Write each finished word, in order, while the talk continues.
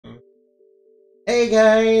Hey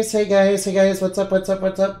guys, what's up?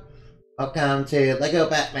 Welcome to Lego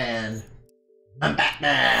Batman. I'm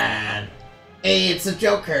Batman. Hey, it's the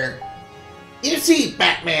Joker. You see,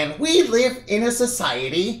 Batman, we live in a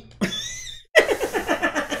society.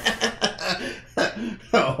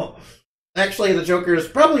 Oh, actually, the Joker's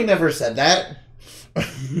probably never said that.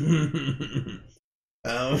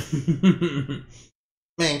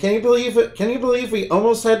 Man, can you believe it? Can you believe we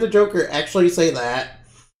almost had the Joker actually say that?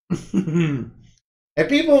 If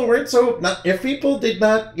people weren't if people did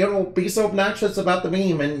not, be so obnoxious about the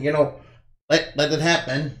meme and, let it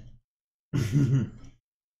happen. And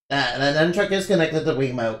then Chuck is connected to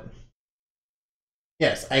Wiimote.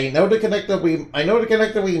 Yes, I know to connect the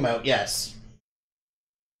Wiimote, yes.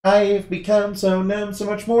 I've become so numb, so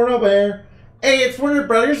much more aware. Hey, it's Warner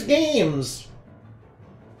Brothers Games!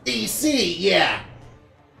 DC, yeah.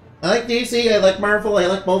 I like DC, I like Marvel, I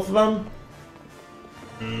like both of them.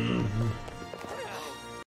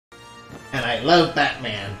 And I love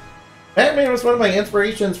Batman. Batman was one of my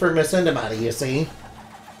inspirations for Miss Indemati, you see.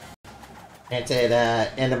 And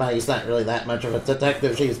said, Indemati's not really that much of a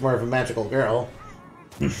detective, she's more of a magical girl.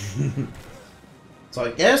 So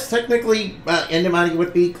I guess, technically, Indemati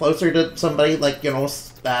would be closer to somebody like,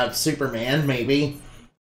 Superman, maybe.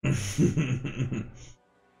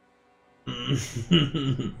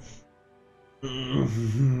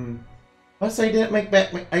 Plus, I didn't make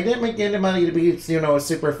Indemati to be,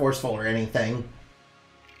 super forceful or anything.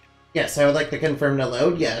 Yes, I would like to confirm the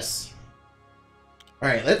load, yes.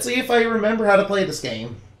 Alright, let's see if I remember how to play this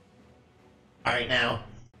game. Alright, now.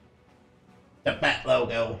 The Bat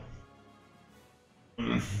logo.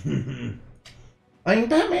 I mean,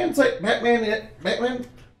 Batman,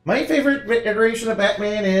 my favorite iteration of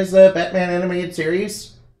Batman is the Batman animated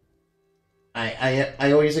series. I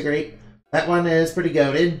always agree. That one is pretty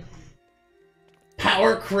goated.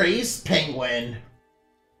 Power Crazed Penguin.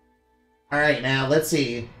 Alright, now let's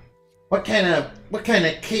see. What kind of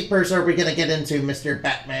capers are we gonna get into, Mr.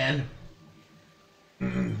 Batman?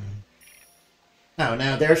 Oh,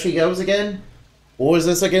 now there she goes again. What was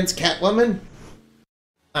this against Catwoman?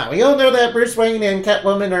 We all know that Bruce Wayne and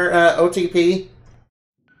Catwoman are OTP.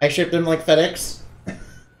 I shipped them like FedEx.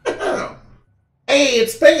 Hey,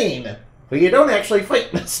 it's Bane! Who you don't actually fight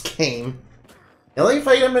in this game. You only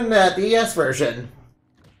fight him in the DS version.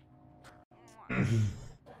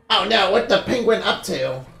 Oh no, what the Penguin up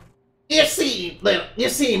to? You see, little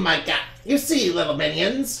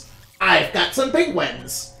minions, I've got some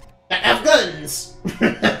penguins that have guns.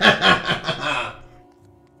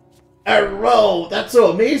 Whoa, that's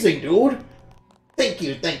so amazing, dude. Thank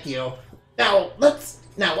you. Now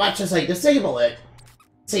watch as I disable it.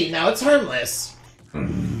 See, now it's harmless.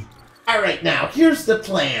 Alright, now, here's the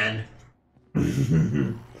plan.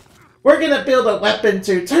 We're gonna build a weapon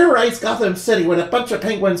to terrorize Gotham City with a bunch of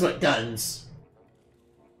penguins with guns.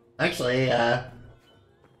 Actually, why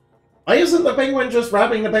isn't the penguin just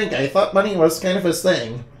robbing the bank? I thought money was kind of his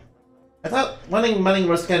thing. I thought wanting money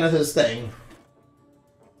was kind of his thing.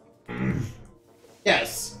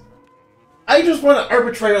 Yes. I just want to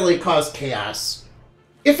arbitrarily cause chaos.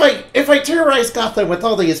 If I terrorize Gotham with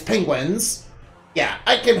all these penguins, yeah,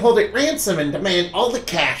 I can hold it ransom and demand all the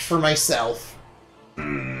cash for myself.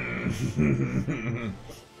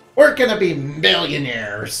 We're gonna be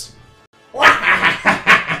millionaires.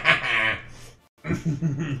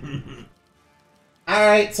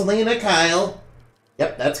 Alright, Selena Kyle.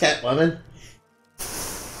 Yep, that's Catwoman.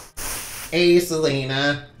 Hey,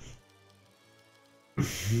 Selena.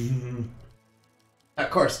 Of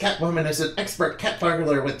course, Catwoman is an expert cat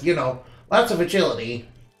burglar with, lots of agility.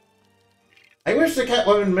 I wish the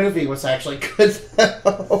Catwoman movie was actually good,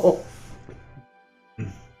 though.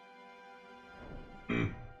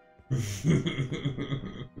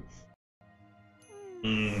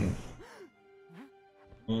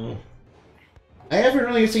 I haven't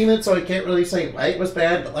really seen it, so I can't really say why it was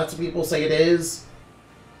bad, but lots of people say it is.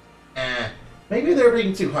 Maybe they're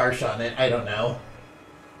being too harsh on it, I don't know.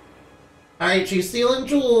 Alright, she's stealing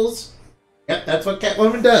jewels. Yep, that's what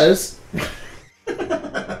Catwoman does.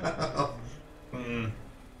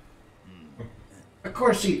 Of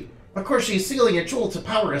course she's stealing a jewel to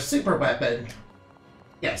power a super weapon.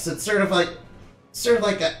 Yes, it's sort of like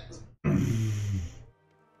a...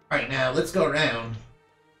 Alright, now, let's go around.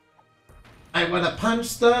 I wanna punch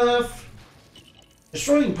stuff.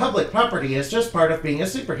 Destroying public property is just part of being a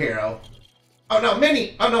superhero. Oh no,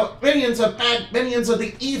 minions of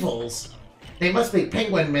the evils. They must be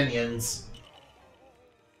penguin minions.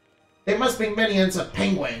 They must be minions of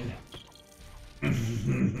Penguin.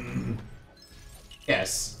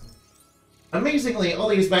 Yes. Amazingly, all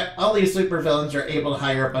these supervillains are able to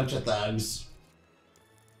hire a bunch of thugs.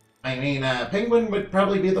 I mean, Penguin would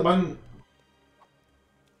probably be the one...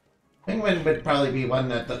 Penguin would probably be one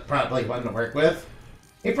probably one to work with.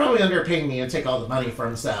 He'd probably underpay me and take all the money for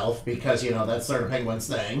himself, because, you know, that's sort of Penguin's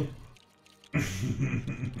thing.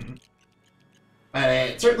 But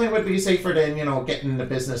it certainly would be safer than, you know, getting into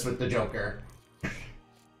business with the Joker.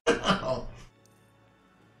 Then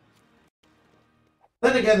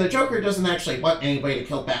again, the Joker doesn't actually want anybody to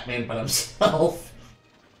kill Batman but himself.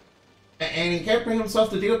 And he can't bring himself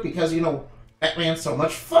to do it because, you know, Batman's so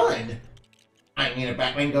much fun. I mean, if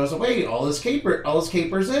Batman goes away, all his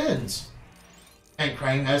capers ends. And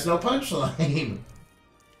crime has no punchline.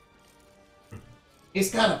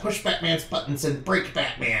 He's gotta push Batman's buttons and break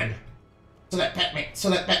Batman. So that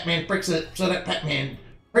Batman breaks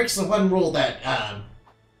the one rule that, a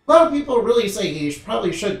lot of people really say he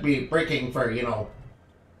probably should be breaking for, you know,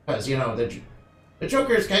 because, you know, the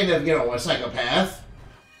Joker's kind of, you know, a psychopath.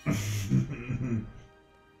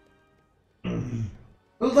 Who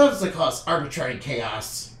loves to cause arbitrary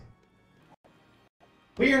chaos.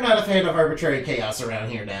 We are not a fan of arbitrary chaos around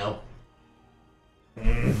here now.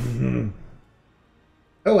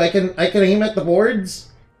 Oh, I can aim at the boards?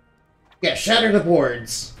 Yeah, shatter the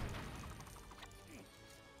boards.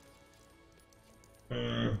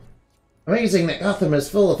 Amazing that Gotham is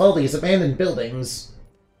full of all these abandoned buildings.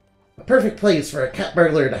 A perfect place for a cat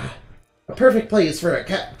burglar to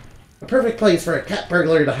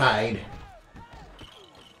hide.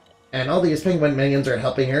 And all these Penguin minions are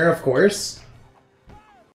helping her, of course.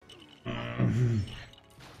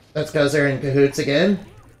 That's because they're in cahoots again.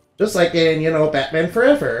 Just like in, you know, Batman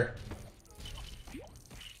Forever.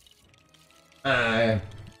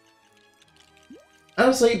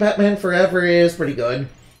 Honestly, Batman Forever is pretty good.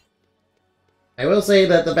 I will say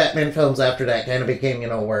that the Batman films after that kind of became, you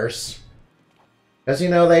know, worse. Because, you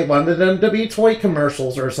know, they wanted them to be toy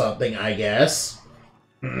commercials or something, I guess.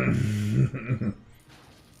 I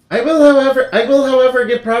will, however,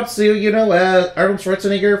 give props to, you know, Arnold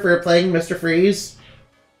Schwarzenegger for playing Mr. Freeze.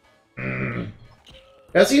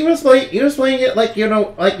 Because he was playing it like, you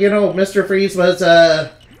know, Mr. Freeze was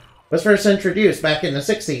first introduced back in the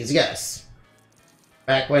 60s, yes.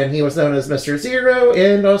 Back when he was known as Mr. Zero,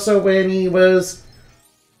 and also when he was...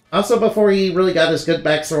 Also before he really got his good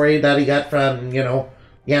backstory that he got from, you know,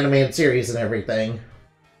 the animated series and everything.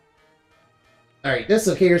 Alright, this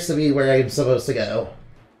appears to be where I'm supposed to go.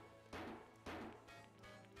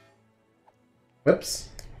 Whoops.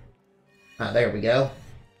 Ah, there we go.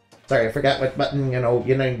 Sorry, I forgot what button, you know,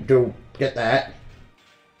 to get that.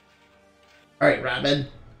 Alright, Robin.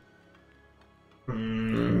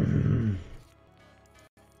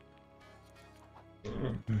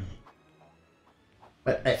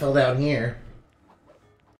 But I fell down here.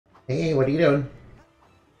 Hey, what are you doing?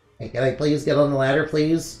 Hey, can I please get on the ladder,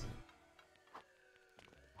 please?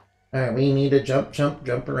 Alright, we need to jump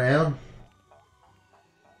around.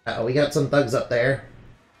 Uh-oh, we got some thugs up there.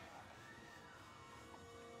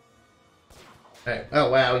 Alright, oh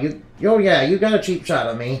wow, oh yeah, you got a cheap shot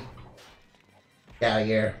on me. Get out of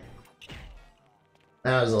here.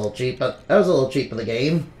 That was a little cheap, but that was a little cheap of the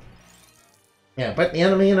game. Yeah, put the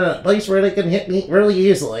enemy in a place where they can hit me really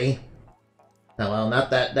easily. Oh well, not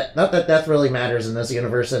that death really matters in this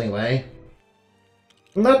universe anyway.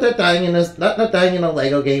 Not that dying in a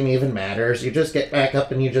Lego game even matters. You just get back up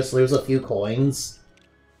and you just lose a few coins.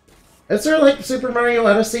 It's sort of like Super Mario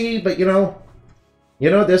Odyssey, but you know,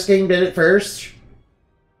 this game did it first.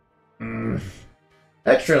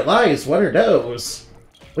 Extra lives, what are those?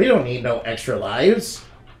 We don't need no extra lives.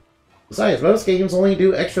 Besides, most games only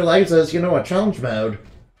do extra lives as, you know, a challenge mode.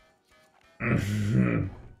 You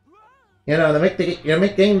know, they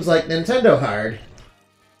make games like Nintendo hard.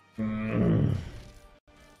 Don't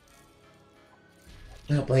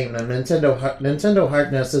blame them. Nintendo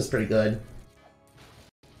hardness is pretty good.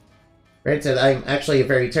 Granted, I'm actually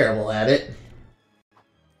very terrible at it.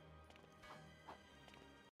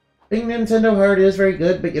 Being Nintendo hard is very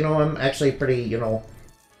good, but you know, I'm actually pretty, you know,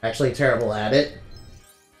 actually terrible at it.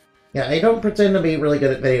 Yeah, I don't pretend to be really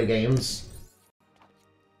good at video games.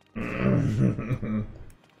 I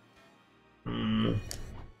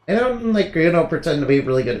don't, like, you know, pretend to be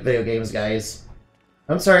really good at video games, guys.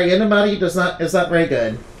 I'm sorry, Inamati is not very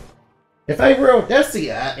good. If I were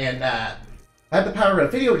Odessia and, had the power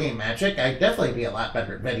of video game magic, I'd definitely be a lot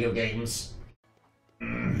better at video games.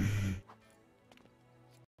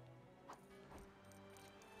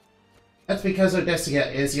 That's because Odessia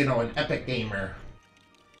is, you know, an epic gamer.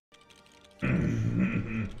 You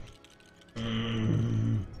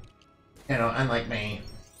know, unlike me.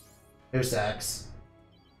 Who sucks?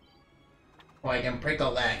 Oh, I can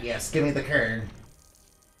prickle that. Yes, give me the kern.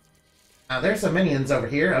 There's some minions over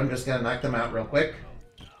here. I'm just gonna knock them out real quick.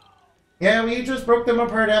 Yeah, we just broke them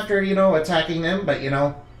apart after, you know, attacking them, but, you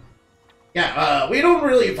know... Yeah, we don't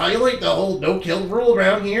really violate the whole no-kill rule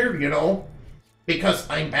around here, you know, because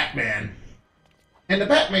I'm Batman. And the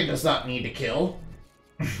Batman does not need to kill.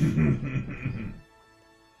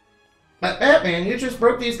 But Batman, you just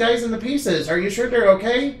broke these guys into pieces. Are you sure they're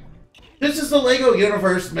okay? This is the LEGO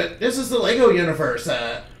universe, but this is the LEGO universe.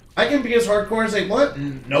 I can be as hardcore as I want,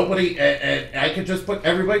 and nobody, I could just put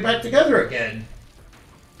everybody back together again.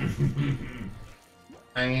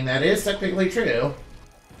 I mean, that is technically true.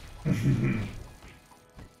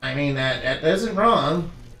 I mean, that isn't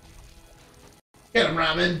wrong. Get him,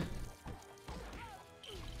 Robin.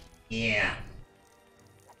 Yeah.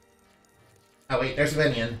 Oh, wait, there's a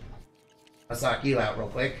minion. Let's knock you out real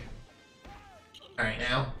quick. Alright,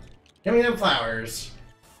 now. Give me them flowers.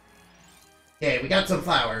 Okay, we got some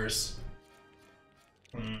flowers.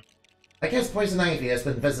 I guess Poison Ivy has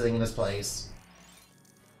been visiting this place.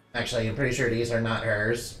 Actually, I'm pretty sure these are not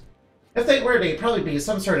hers. If they were, they'd probably be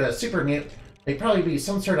some sort of super mutant. They'd probably be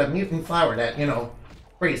some sort of mutant flower that, you know,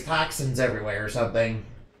 sprays toxins everywhere or something.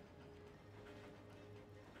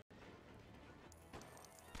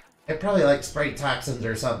 It'd probably like spray toxins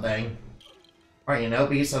or something. Or, you know,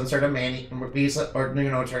 be some sort of or,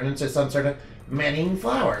 you know, turn into some sort of manning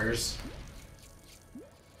flowers.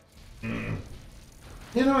 You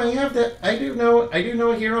know, I do know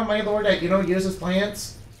a hero, my lord, that, you know, uses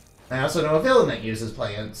plants. I also know a villain that uses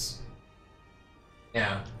plants.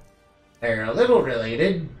 Yeah. They're a little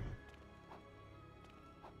related.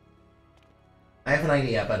 I have an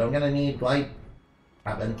idea, but I'm gonna need, like...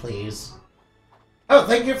 Robin, please. Oh,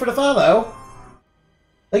 thank you for the follow!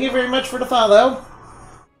 Thank you very much for the follow!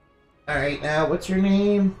 Alright, now, what's your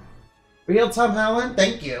name? Real Tom Holland?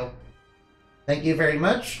 Thank you. Thank you very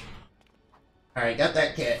much. Alright, got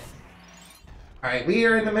that kit. Alright, we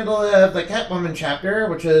are in the middle of the Catwoman chapter,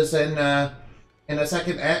 which is in the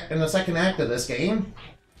second act of this game.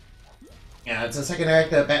 Yeah, it's the second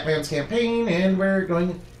act of Batman's campaign, and we're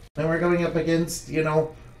going up against, you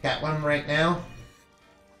know, Catwoman right now.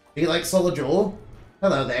 Do you like Solar Jewel?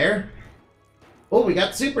 Hello there. Oh, we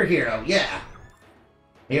got superhero, yeah.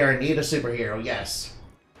 We are indeed a superhero, yes.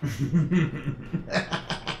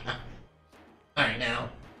 Alright, now.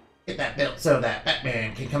 Get that built so that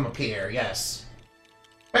Batman can come up here, yes.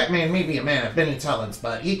 Batman may be a man of many talents,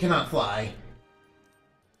 but he cannot fly.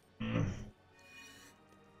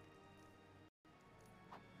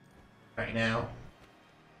 Alright, now.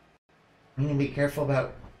 We need to be careful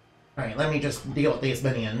about... Alright, let me just deal with these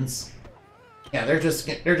minions. Yeah, they're just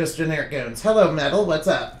generic goons. Hello, Metal, what's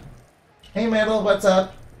up? Hey, Metal, what's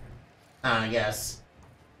up? Yes.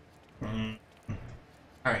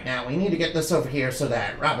 Alright, now we need to get this over here so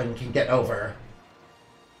that Robin can get over.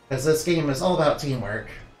 Because this game is all about teamwork.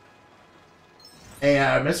 Hey,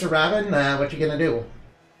 Mr. Robin, what you gonna do?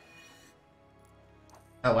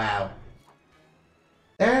 Oh, wow.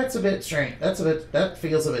 That's a bit strange. That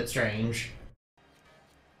feels a bit strange.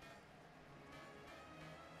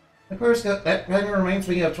 Of course, that kind of reminds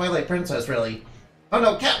me of Twilight Princess, really. Oh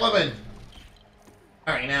no, Catwoman!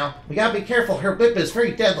 Alright, now, we gotta be careful. Her whip is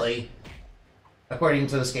very deadly. According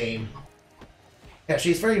to this game. Yeah,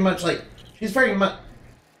 she's very much...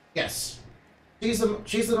 Yes. She's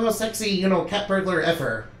the most sexy, you know, cat burglar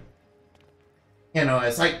ever. You know,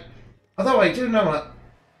 it's like... Although,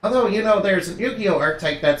 you know, there's a Yu-Gi-Oh!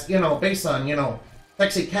 Archetype that's, you know, based on, you know,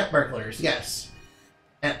 sexy cat burglars, yes.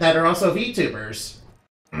 And that are also VTubers.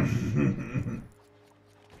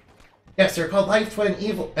 Yes, they're called Life Twin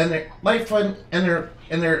Evil... And their Life Twin... And their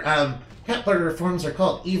cat burglar forms are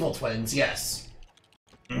called Evil Twins, yes.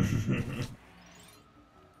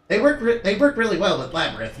 They work really well with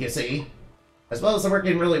Labyrinth, you see. As well as they're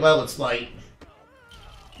working really well with Slight.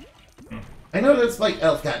 I know that's like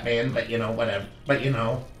Elf got banned, but you know, whatever. But you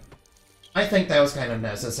know, I think that was kind of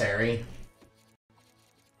necessary.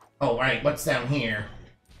 Oh, right, what's down here?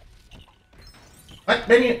 What?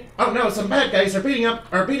 Oh no, some bad guys are beating up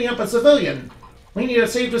a civilian. We need to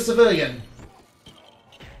save the civilian.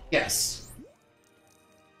 Yes.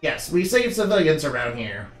 Yes, we save civilians around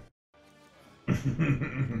here.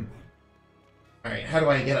 Alright, how do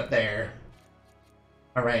I get up there?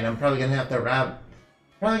 Alright, I'm probably gonna have to have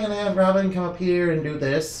Robin come up here and do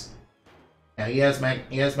this. Yeah, he has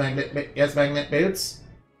magnet boots.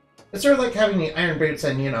 It's sort of like having the iron boots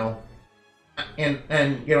and, you know,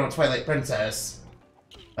 and you know, Twilight Princess.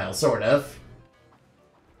 Well, sort of.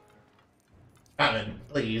 Robin,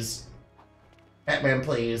 please. Batman,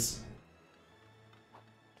 please.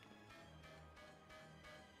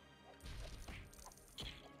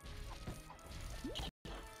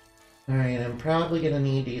 Alright, I'm probably gonna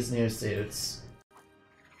need these new suits.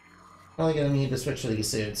 Probably gonna need to switch to these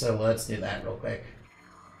suits, so let's do that real quick.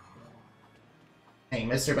 Hey,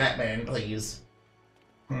 Mr. Batman, please.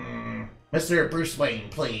 Mr. Bruce Wayne,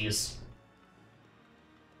 please.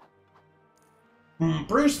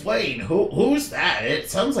 Bruce Wayne? Who's that?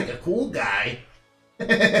 It sounds like a cool guy.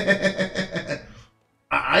 I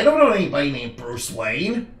don't know anybody named Bruce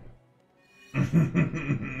Wayne.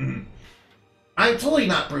 I'm totally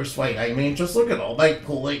not Bruce Wayne. I mean, just look at all my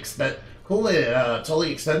totally expensive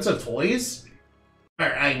toys.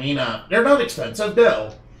 I mean, they're not expensive,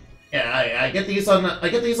 no. Yeah, I get these on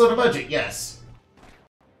a budget, yes.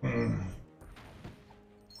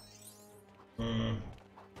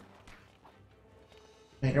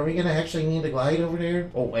 Wait, are we gonna actually need to glide over there?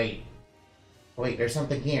 Oh, wait. Wait, there's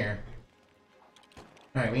something here.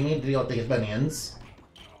 Alright, we need to deal with these minions.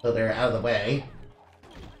 So they're out of the way.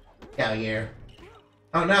 Get out of here.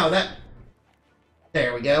 Oh no, that...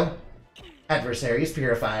 There we go. Adversaries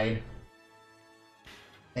purified.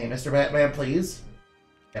 Hey, Mr. Batman, please.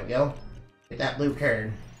 There we go. Get that blue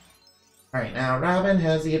card. Alright, now Robin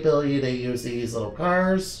has the ability to use these little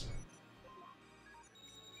cars.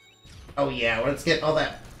 Oh yeah, let's get all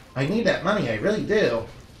that... I need that money, I really do.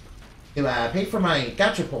 To pay for my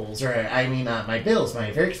gacha pulls, or I mean my bills,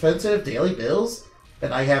 my very expensive daily bills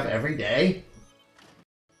that I have every day.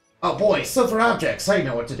 Oh boy, silver objects, I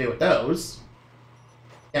know what to do with those.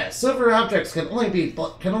 Yeah, silver objects can only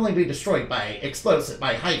be destroyed by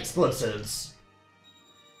high explosives.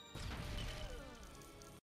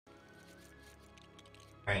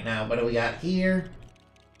 Alright, now what do we got here?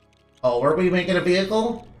 Oh, were we making a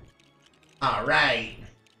vehicle? Alright.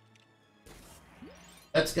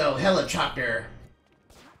 Let's go, helicopter.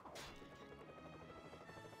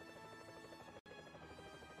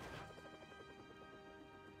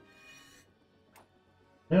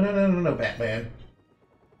 No, Batman.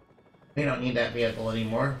 We don't need that vehicle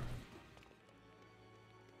anymore.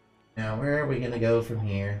 Now, where are we gonna go from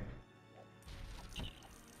here?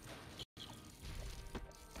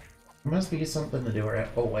 There must be something to do around...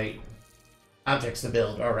 Oh, wait. Objects to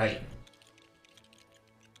build, alright.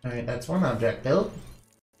 Alright, that's one object built.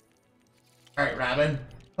 Alright, Robin.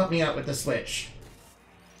 Help me out with the switch.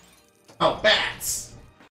 Oh, bats!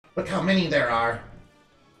 Look how many there are.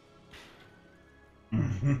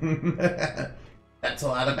 That's a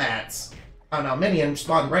lot of bats. Oh no, Minion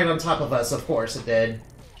spawned right on top of us, of course it did.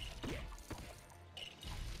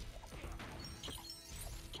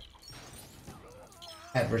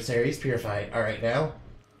 Adversaries purified. Alright, now.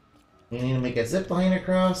 We need to make a zip line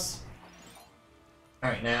across.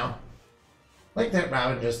 Alright, now. Like that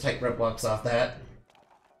Robin just tightrope walks off that.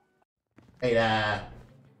 Wait,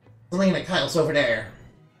 Selena Kyle's over there.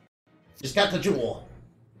 She's got the jewel.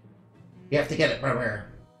 You have to get it from her.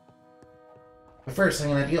 But first, I'm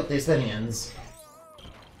gonna deal with these minions.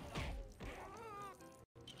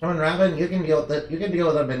 Come on, Robin, you can deal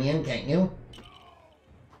with a minion, can't you?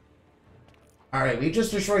 Alright, we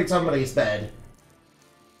just destroyed somebody's bed.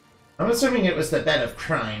 I'm assuming it was the bed of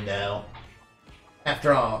crime, though.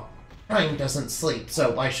 After all, crime doesn't sleep,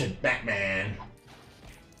 so why should Batman?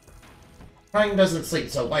 Crime doesn't sleep,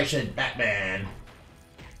 so why should Batman?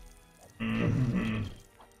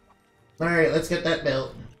 Alright, let's get that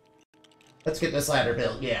built. Let's get this ladder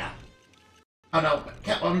built, yeah. Oh no,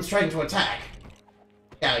 Catwoman's trying to attack.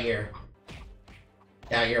 Get out of here.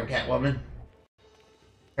 Get out of here, Catwoman.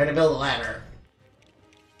 Trying to build a ladder.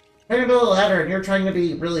 Trying to build a ladder and you're trying to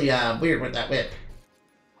be really weird with that whip.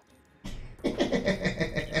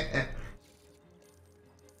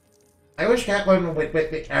 I wish Catwoman would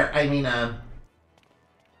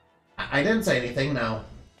I didn't say anything, no.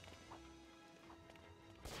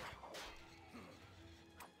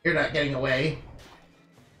 You're not getting away.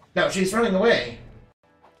 No, she's running away.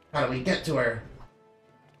 How do we get to her?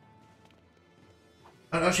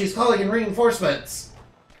 Oh no, she's calling in reinforcements.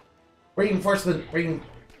 Reinforcements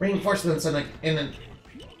reinforcements.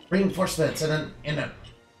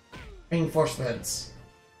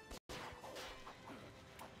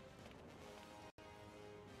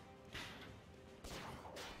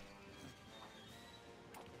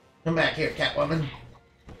 Come back here, Catwoman.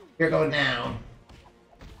 You're going down.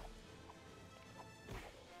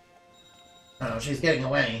 Oh, she's getting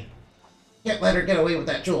away. Can't let her get away with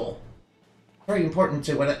that jewel. Very important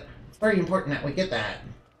it's very important that we get that.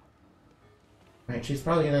 Right, she's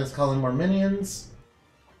probably gonna just call in more minions.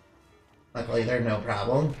 Luckily, they're no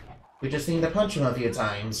problem. We just need to punch him a few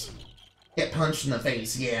times. Get punched in the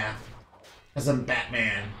face, yeah. As I'm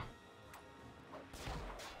Batman.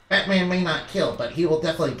 Batman may not kill, but he will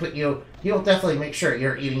definitely make sure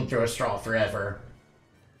you're eating through a straw forever.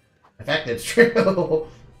 In fact, it's true. In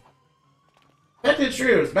fact, it's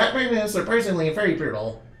true. Batman is surprisingly very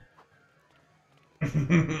brutal.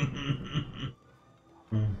 Come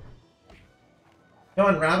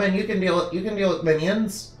on, Robin. You can deal with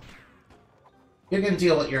minions. You can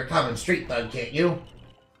deal with your common street thug, can't you?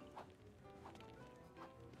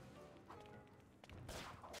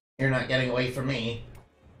 You're not getting away from me.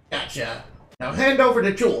 Gotcha. Now hand over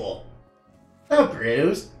to Jewel. Oh,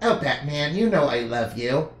 Bruce. Oh, Batman, you know I love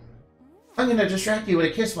you. I'm gonna distract you with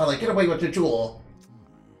a kiss while I get away with the Jewel.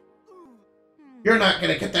 You're not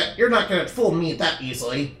gonna get that. You're not gonna fool me that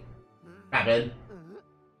easily. Robin.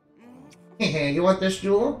 Hey, you want this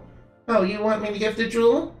Jewel? Oh, you want me to give the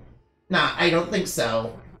Jewel? Nah, I don't think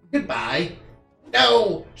so. Goodbye.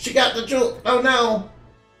 No! She got the Jewel! Oh no!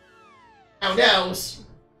 Oh no!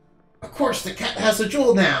 Of course, the cat has a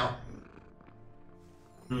Jewel now!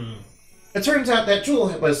 It turns out that Jewel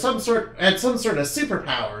had some sort of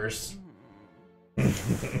superpowers.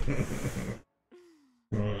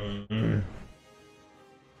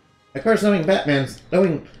 Of course, knowing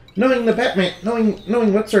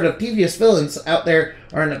what sort of devious villains out there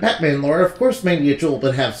are in the Batman lore, of course maybe a Jewel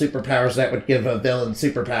would have superpowers that would give a villain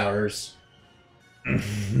superpowers.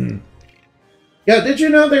 Yeah, did you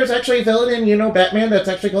know there's actually a villain in, Batman that's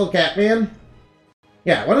actually called Catman?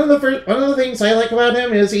 Yeah, one of the things I like about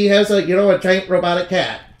him is he has a giant robotic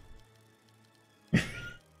cat.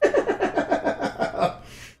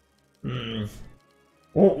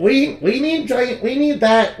 Well, we need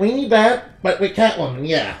that, but with Catwoman,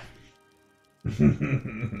 yeah.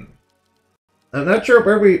 I'm not sure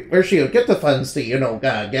where she would get the funds to, get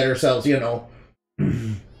ourselves, Oh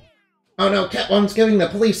no, Catwoman's giving the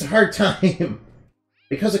police a hard time.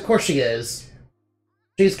 Because of course she is.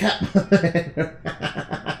 She's Catwoman.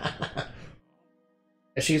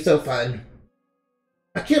 She's so fun.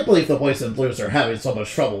 I can't believe the boys in blues are having so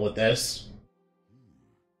much trouble with this.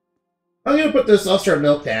 I'm gonna put this Ulster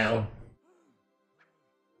milk down.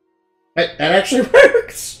 That actually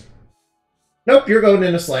works! Nope, you're going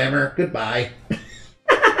in a slammer. Goodbye.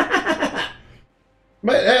 But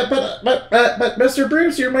Mr.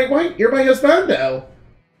 Bruce, you're my husbando.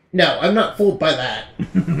 No, I'm not fooled by that.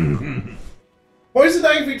 Poison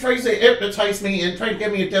Ivy tries to hypnotize me and try to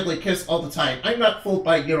give me a deadly kiss all the time. I'm not fooled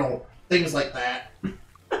by, things like that.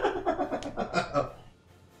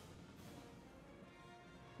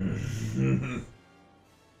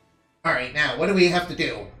 Alright, now, what do we have to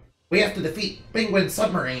do? We have to defeat Penguin's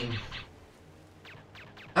submarine.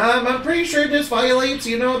 I'm pretty sure this violates,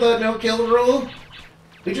 the no-kill rule.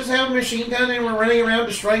 We just have a machine gun and we're running around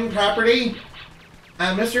destroying property.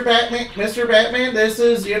 Mr. Batman, this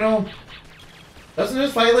is, doesn't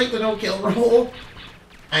this violate the no-kill rule?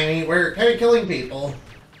 I mean, we're kind of killing people.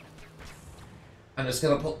 I'm just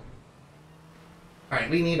gonna pull... Alright,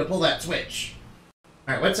 we need to pull that switch.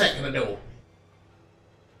 Alright, what's that gonna do?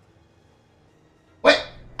 What?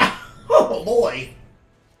 Oh, boy!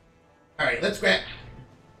 Alright, let's grab...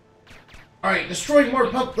 Alright, destroying more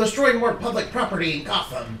public property in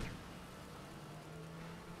Gotham.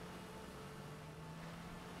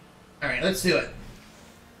 Alright, let's do it.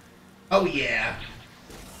 Oh, yeah.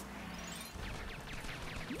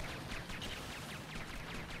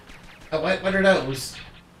 Oh, what are those?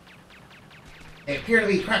 They appear to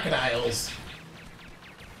be crocodiles.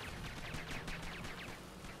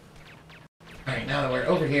 Alright, now that we're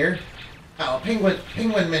over here... Oh,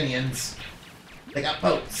 penguin minions. They got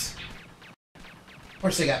boats. Of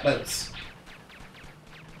course they got boats.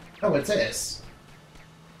 Oh, what's this?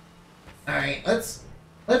 Alright,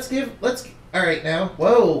 alright now.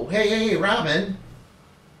 Whoa, hey, Robin.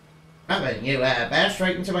 Robin, you, bashed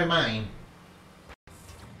right into my mind.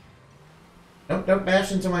 Don't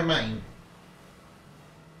bash into my mind.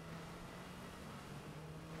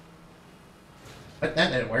 But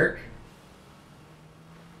that didn't work.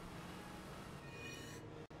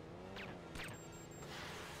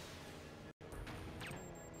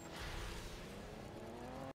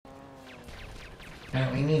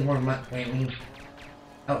 We need more money.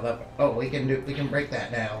 Oh, we can break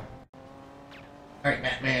that now. Alright,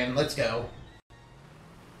 Batman, let's go.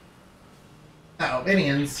 Oh,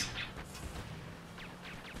 minions.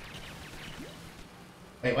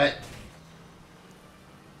 Wait, what?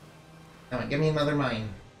 No, give me another mine.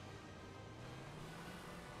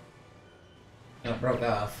 No, it broke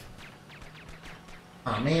off.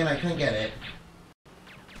 Aw, oh, man, I couldn't get it.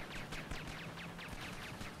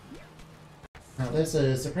 Now, this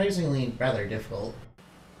is surprisingly rather difficult.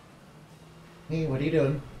 Hey, what are you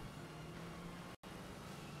doing?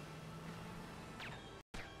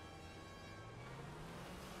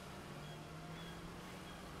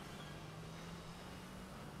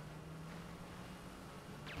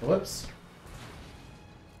 Whoops.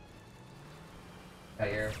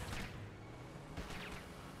 Fire.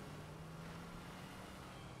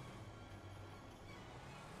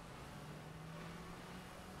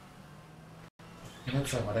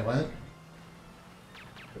 That's not what I want.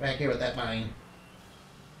 Get back here with that mine.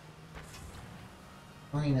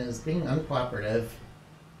 Mine is being uncooperative.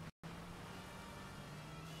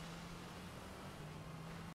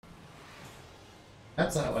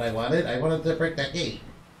 That's not what I wanted. I wanted to break that gate.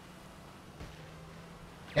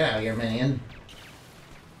 Get out of here, man.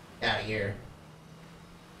 Get out of here.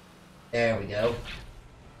 There we go.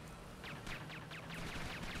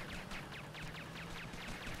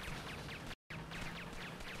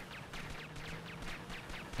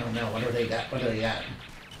 Oh no, what do they got? What do they got?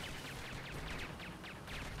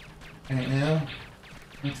 Right now,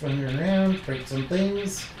 let's run around, break some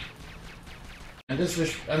things. We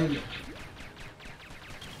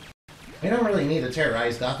don't really need to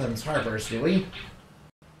terrorize Gotham's harbors, do we?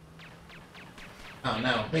 Oh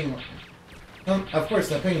no, Penguin. Of course,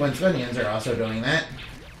 the Penguin's minions are also doing that.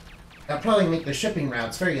 That'll probably make the shipping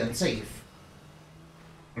routes very unsafe.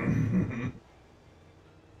 Alright,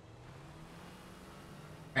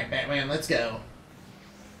 Batman, let's go.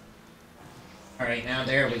 Alright, now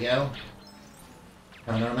there we go.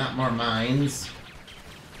 Oh no, not more mines.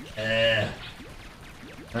 I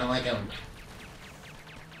don't like them.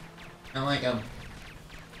 I don't like them.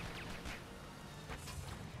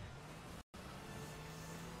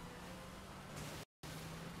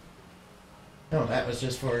 No, that was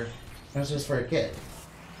just for a kid.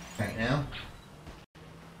 Right now.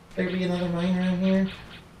 There be another mine around here?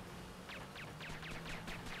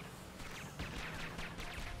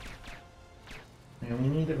 And we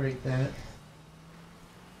need to break that.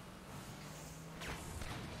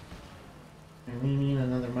 And we need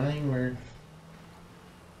another mine where...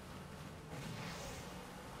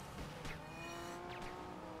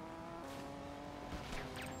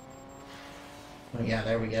 Oh yeah,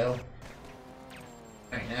 there we go.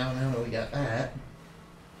 Right now that we got that.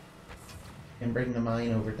 And bring the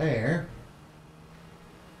mine over there.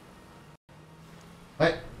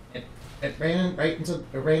 But it ran right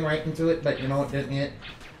into it, but you know what, didn't it?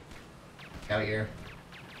 Out here.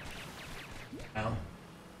 Oh.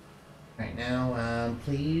 Right now,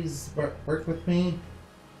 please work with me.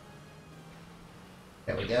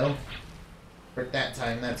 There we go. Worked that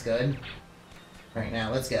time, that's good. Right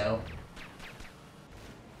now, let's go.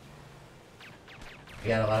 We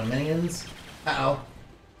got a lot of minions. Uh-oh.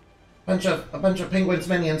 A bunch of Penguin's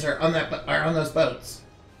minions are on those boats.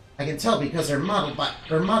 I can tell because they're modeled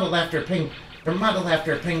after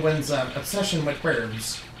Penguin's obsession with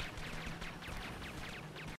birds.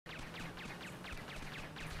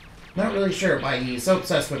 Not really sure why he's so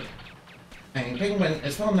obsessed with... I mean, Penguin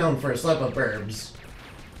is well known for his love of burbs.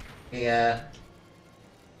 Yeah.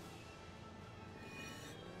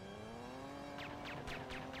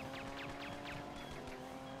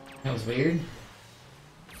 That was weird.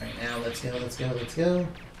 Right now, let's go.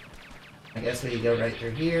 I guess we go right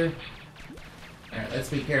through here. Alright, let's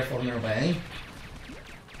be careful in our way.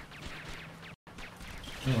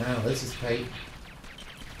 Oh wow, this is tight.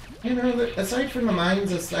 You know, aside from the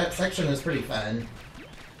mines, that section is pretty fun.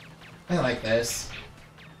 I like this.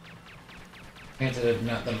 Granted,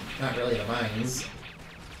 not really the mines.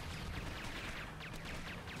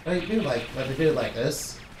 But I do like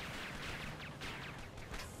this.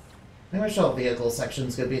 I wish all vehicle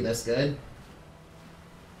sections could be this good.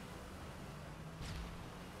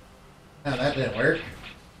 Oh, that didn't work.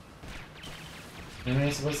 Am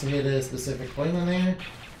I supposed to hit a specific point on there?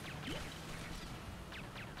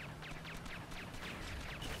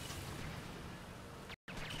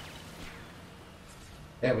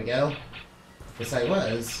 There we go. Yes, I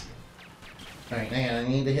was. Alright, now I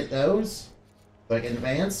need to hit those so I can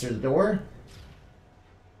advance through the door.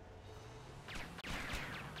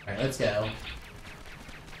 Alright, let's go.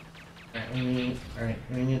 Alright, we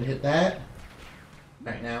need to hit that.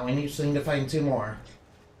 Alright, now we just need to find two more.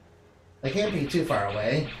 They can't be too far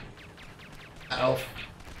away. Uh-oh.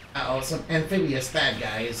 Uh-oh, some amphibious bad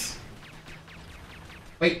guys.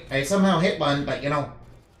 Wait, I somehow hit one, but you know,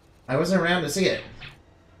 I wasn't around to see it.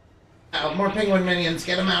 Uh-oh, more Penguin minions,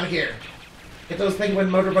 get them out of here. Get those Penguin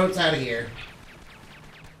motorboats out of here.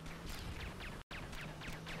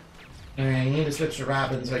 Alright, I need to switch to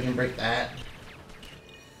Robin so I can break that.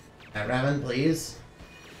 Robin, please.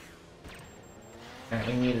 Alright,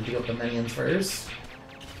 we need to deal with the minions first.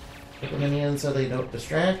 Get the minions so they don't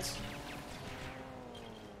distract.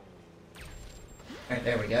 Alright,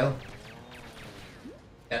 there we go.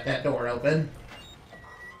 Got that door open.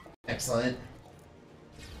 Excellent.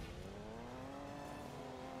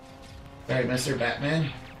 Sorry, Mr. Batman.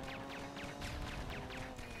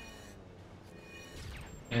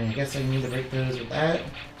 And I guess I need to break those with that.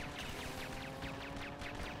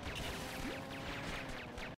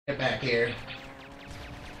 Get back here.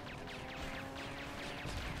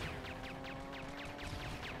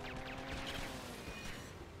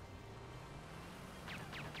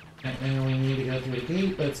 Right now we need to go through the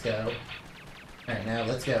gate. Let's go. Alright, now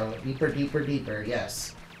let's go. Deeper, deeper, deeper.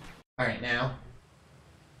 Yes. Alright, now.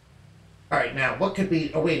 Alright, now, what could be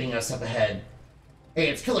awaiting us up ahead? Hey,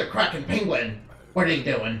 it's Killer Croc and Penguin. What are you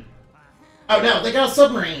doing? Oh no, they got a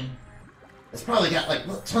submarine! It's probably got, like,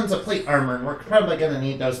 tons of plate armor, and we're probably gonna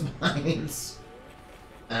need those mines.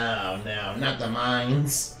 Oh no, not the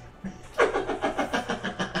mines.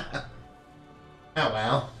 Oh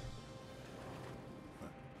well.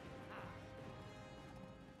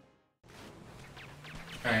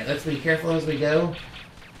 Alright, let's be careful as we go.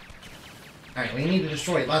 Alright, we need to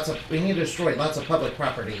destroy lots of public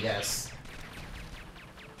property, yes.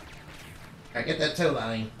 Alright, get that tow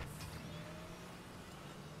line.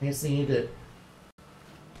 I just need to...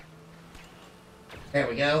 There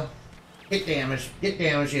we go. Get damage, get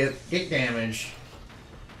damage.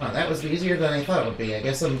 Oh, that was easier than I thought it would be. I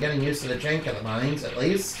guess I'm getting used to the jank of the mines, at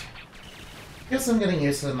least. Guess I'm getting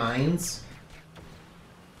used to the mines.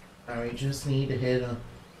 Alright, we just need to hit a...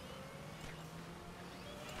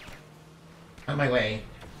 Out of my way.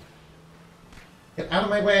 Get out of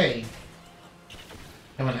my way!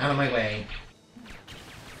 Come on, out of my way.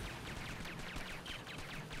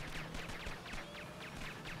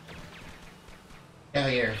 Get out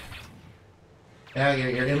of here. Get out of here,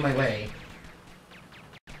 you're in my way.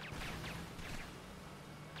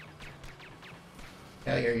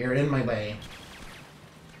 Get out of here, you're in my way.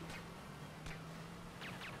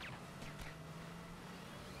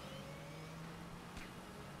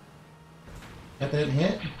 That didn't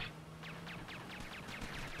hit?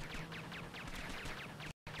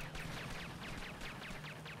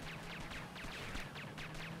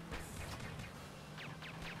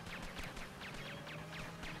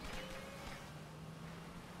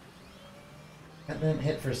 That didn't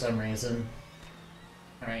hit for some reason.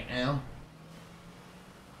 Alright, now.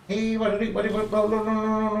 Hey, what did he, no, no, no, no,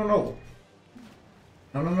 no, no, no.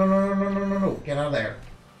 No, no, no, no, no, no, no, no, get out of there.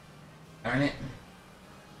 Darn it.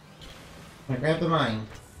 I'm gonna grab the mine.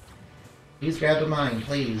 Please grab the mine,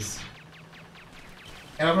 please.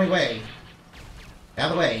 Get out of my way. Out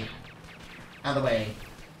of the way. Out of the way.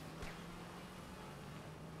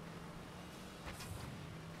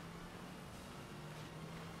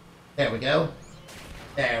 There we go.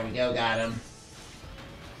 There we go, got him.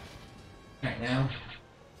 Alright, now.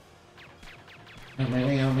 On my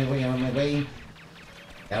way, on my way, on my way.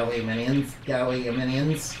 Get away, minions. Get away, you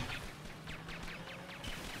minions.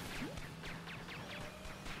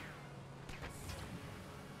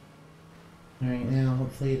 Alright, now,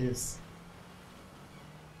 hopefully it is...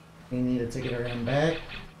 We need to take it around back.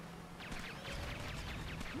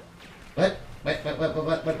 What? What?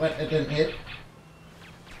 It didn't hit?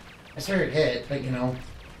 I swear it hit, but you know.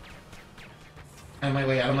 Out of my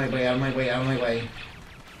way, out of my way, out of my way, out of my way.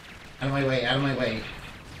 Out of my way, out of my way.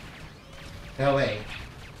 Go away.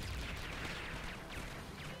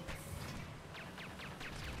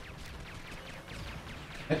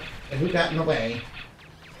 Who got in the way?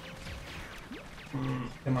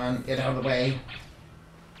 Come on, get out of the way.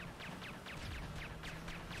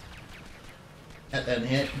 That doesn't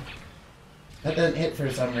hit. That doesn't hit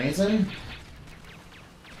for some reason.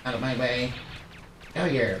 Out of my way.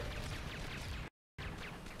 Out here.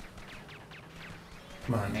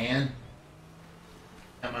 Come on, man.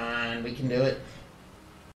 Come on, we can do it.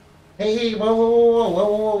 Hey, hey, whoa, whoa, whoa,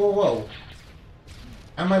 whoa, whoa, whoa, whoa.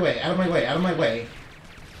 Out of my way, out of my way, out of my way.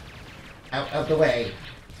 Out of the way.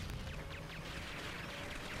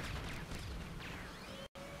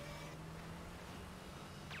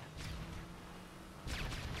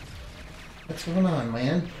 What's going on,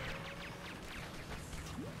 man?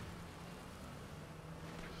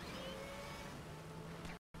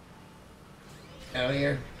 Out of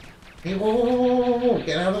here. Hey, whoa, whoa, whoa, whoa, whoa,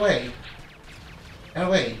 get out of the way. Out of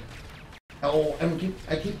the way. Oh,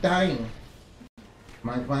 I keep dying. Come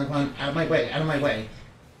on, come on, come on. Out of my way, out of my way.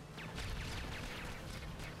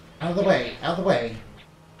 Out of the way, out of the way.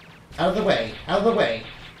 Out of the way, out of the way.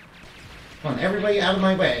 Come on, everybody out of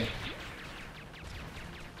my way.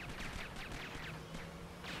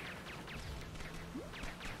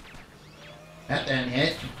 That didn't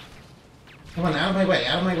hit. Come on, out of my way,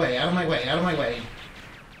 out of my way, out of my way, out of my way.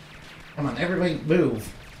 Come on, everybody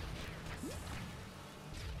move.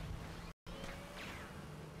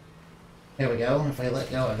 There we go. If I let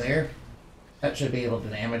go of there, that should be able to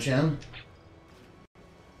damage him.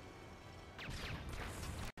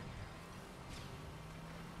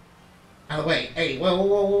 Out of the way. Hey, whoa, whoa,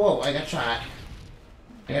 whoa, whoa, whoa. I got shot.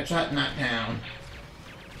 I got shot and knocked down.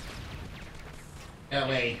 Out of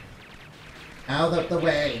the way. Out of the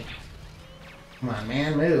way. Come on,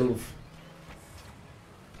 man, move.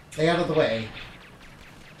 Stay out of the way.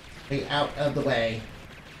 Stay out of the way.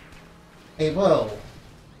 Hey, whoa.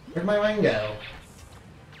 Where'd my wine go?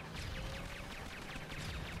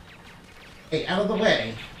 Hey, out of the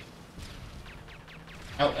way.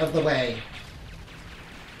 Out of the way.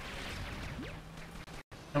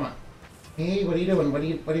 Come on. Hey, what are you doing? What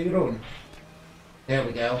are you doing? There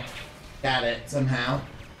we go. Got it, somehow.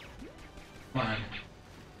 Come on.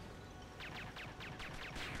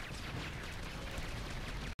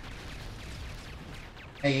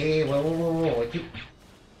 Hey, whoa, whoa, whoa, whoa. Keep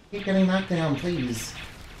getting knocked down, please.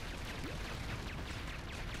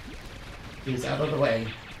 Please, out of the way.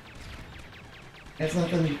 There's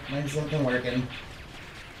nothing working.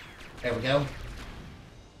 There we go.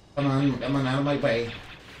 Come on out of my way.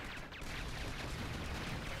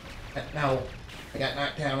 No, I got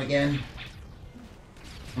knocked down again.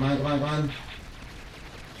 Come on, come on, come on.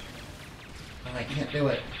 Oh, I can't do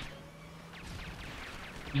it.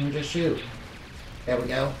 I'm just shoot. There we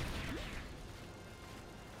go.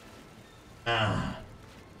 Ah.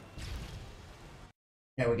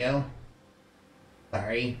 There we go.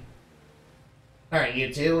 Sorry. Alright,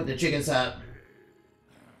 you two, the chicken's up.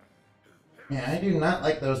 Yeah, I do not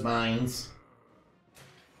like those mines.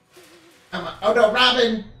 Oh no,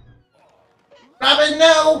 Robin! Robin,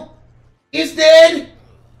 no! He's dead!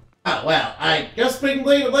 Oh, well, I guess being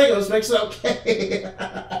played with Legos makes it okay.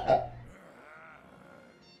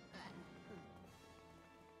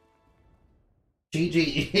 GG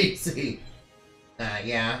easy.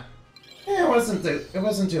 Yeah. It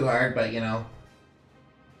wasn't too hard, but you know.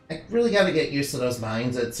 I really gotta get used to those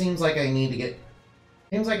mines. It seems like I need to get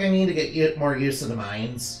more used to the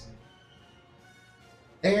mines.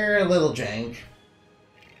 They're a little jank.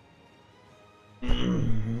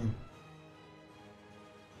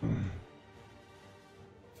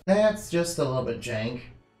 That's just a little bit jank.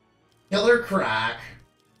 Killer Croc.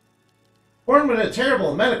 Born with a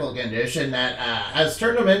terrible medical condition that has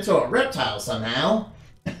turned him into a reptile somehow.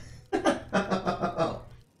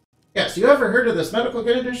 Yes, you ever heard of this medical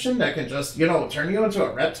condition that can just, you know, turn you into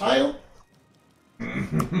a reptile?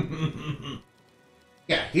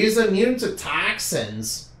 Yeah, he's immune to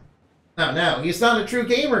toxins. No, he's not a true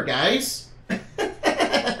gamer, guys.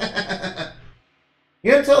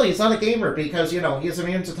 You can tell he's not a gamer because, you know, he's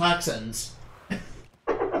immune to toxins.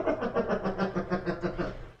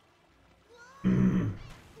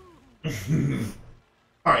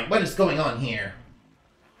 Alright, what is going on here?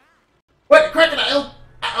 What? Crocodile?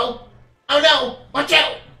 Uh-oh. Oh no! Watch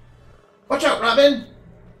out! Watch out, Robin!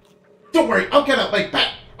 Don't worry, I'll get out my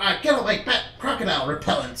bat crocodile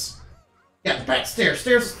repellents. Yeah, the bat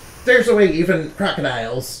stares away even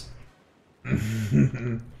crocodiles. I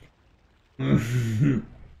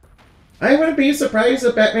wouldn't be surprised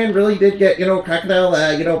if Batman really did get, you know, crocodile,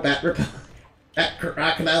 bat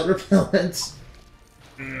crocodile repellents.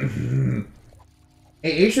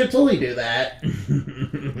 He should totally do that.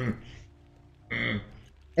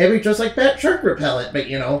 It'd be just like bat shark repellent, but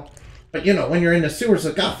you know, when you're in the sewers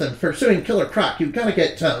of Gotham pursuing Killer Croc, you gotta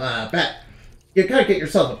get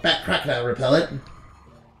yourself a bat crocodile repellent.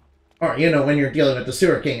 Or, you know, when you're dealing with the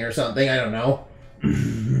Sewer King or something, I don't know.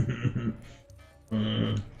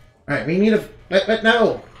 Alright, we need a... But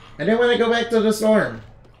no! I don't want to go back to the storm.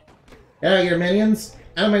 Get out, your minions.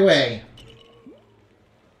 Out of my way.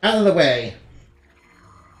 Out of the way.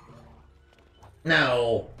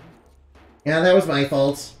 No. Yeah, that was my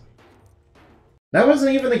fault. That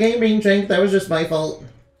wasn't even the game being janked, that was just my fault.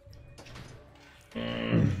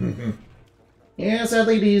 Yeah,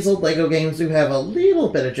 sadly these old LEGO games do have a little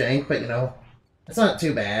bit of jank, but you know, it's not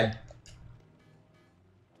too bad.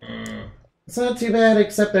 It's not too bad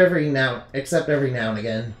except every now and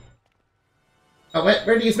again. Oh,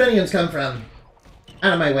 where do these minions come from?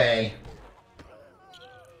 Out of my way.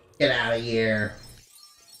 Get out of here.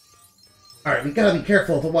 Alright, we gotta be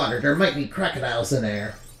careful of the water. There might be crocodiles in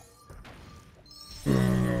there.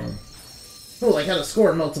 Oh, I got a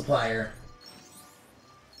score multiplier.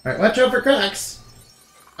 Alright, watch out for crocs.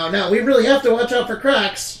 Oh no, we really have to watch out for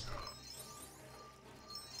crocs.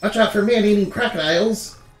 Watch out for man-eating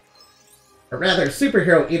crocodiles. Or rather,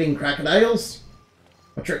 superhero-eating crocodiles.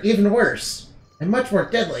 Which are even worse. And much more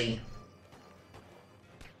deadly.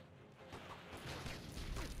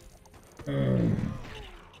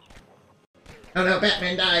 Oh no,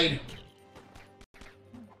 Batman died.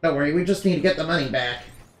 Don't worry, we just need to get the money back.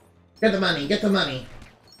 Get the money, get the money.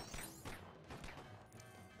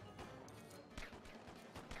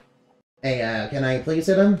 Hey, can I please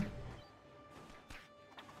hit him?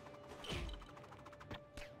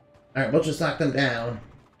 Alright, we'll just knock them down.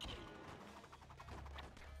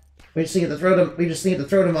 We just need to throw them. We just need to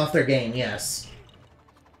throw them off their game. Yes.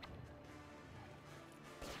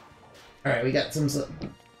 All right, we got some.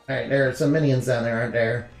 All right, there are some minions down there, aren't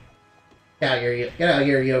there? Get out here, you! Get out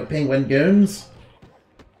here, you penguin goons!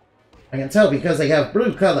 I can tell because they have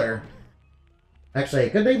blue color. Actually,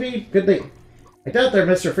 could they be? Could they? I doubt they're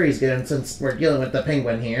Mr. Freeze goons since we're dealing with the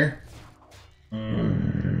penguin here.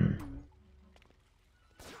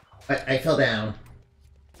 I fell down.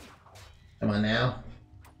 Come on now.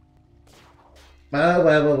 Whoa,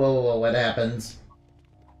 whoa, whoa, whoa, whoa, what happens?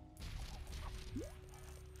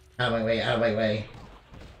 Out of my way, out of my way.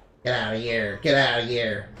 Get out of here, get out of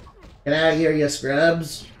here. Get out of here, you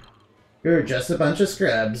scrubs. You're just a bunch of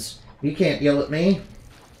scrubs. You can't deal with me.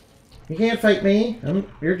 You can't fight me.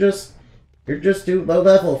 You're just too low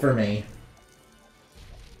level for me.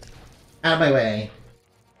 Out of my way.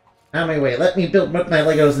 Out of my way. Let me build my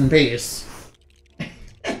Legos in peace.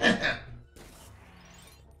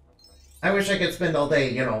 I wish I could spend all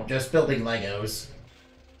day, you know, just building Legos.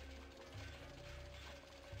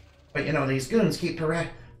 But you know, these goons keep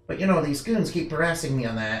harassing me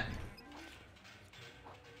on that.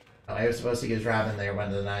 Oh, I was supposed to use Robin there,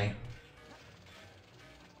 wasn't I?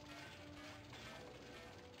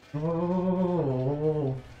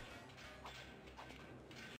 Oh.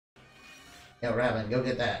 Yo, Robin, go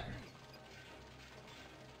get that.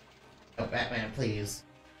 Oh, Batman, please.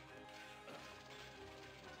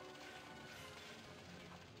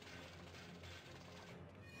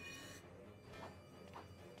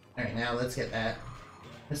 Alright, now let's get that.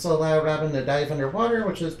 This will allow Robin to dive underwater,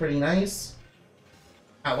 which is pretty nice.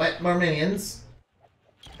 Ah, what? More minions.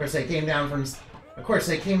 Of course, they came down from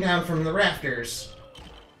the rafters.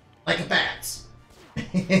 Like a bat.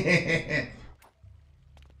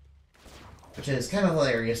 Which is kind of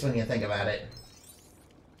hilarious when you think about it.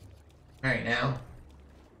 Alright, now.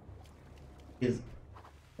 These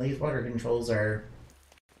water controls are...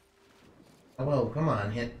 Oh, whoa, come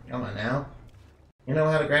on, come on now. You know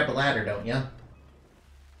how to grab a ladder, don't you?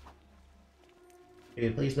 Could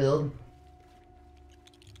you please build?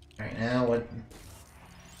 Alright, now what...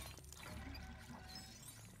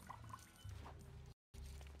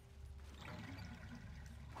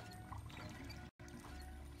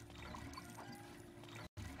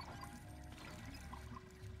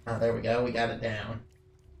 Oh, there we go. We got it down.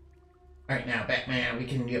 Alright, now, Batman, we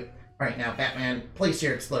can... Alright, now, Batman, place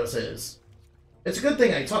your explosives. It's a good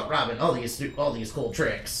thing I taught Robin all these cool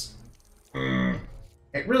tricks.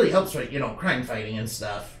 It really helps with, you know, crime fighting and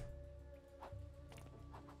stuff.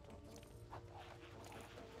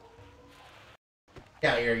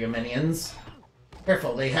 Get out here, you minions.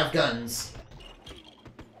 Careful, they have guns.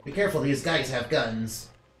 Be careful, these guys have guns.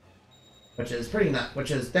 Which is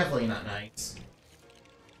definitely not nice.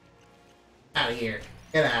 Out of here.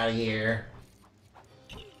 Get out of here.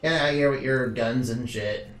 Get out of here with your guns and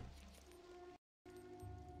shit.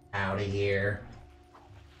 Out of here.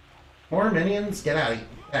 More minions? Get out of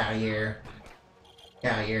here.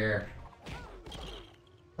 Get out of here.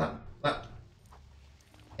 Up.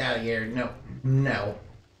 Get out of here. No. No.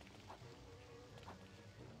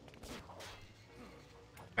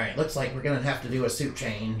 Alright, looks like we're gonna have to do a suit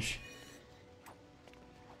change.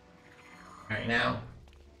 Alright, now.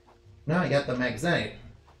 Now I got the magnetic.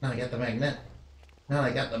 Now I got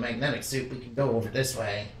the magnetic suit. We can go over this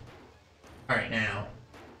way. Alright, now.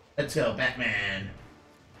 Let's go, Batman.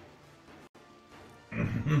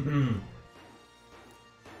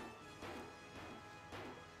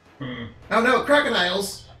 Oh no,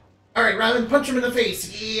 crocodiles! Alright, Robin, punch him in the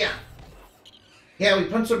face! Yeah! Yeah, we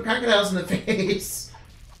punched some crocodiles in the face!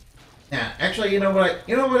 Yeah, actually, you know what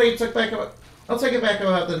I took back about... I'll take it back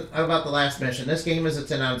about the last mission. This game is a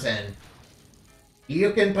 10 out of 10.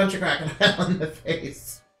 You can punch a crocodile in the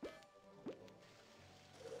face.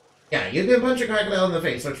 Yeah, you can punch a crocodile in the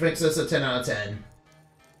face, which makes this a 10 out of 10.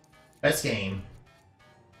 Best game.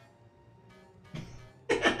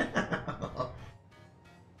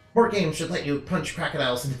 More games should let you punch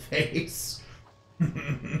crocodiles in the face.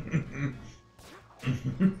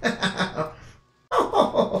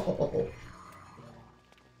 Oh.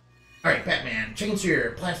 Alright, Batman, change to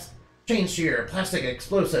your plastic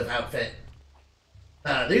explosive outfit.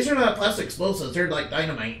 These are not plastic explosives, they're like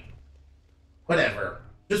dynamite. Whatever.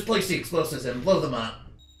 Just place the explosives and blow them up.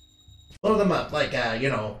 Blow them up like, you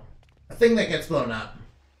know, a thing that gets blown up.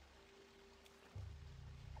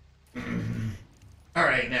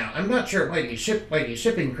 Alright, now, I'm not sure why these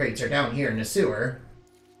shipping crates are down here in the sewer.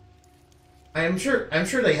 I'm sure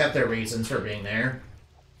they have their reasons for being there.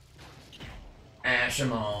 Trash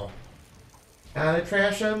them all. Gotta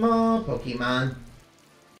trash them all, Pokemon.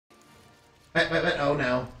 But, oh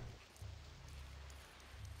no.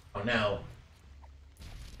 Oh no.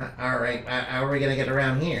 Alright, how are we gonna get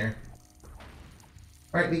around here?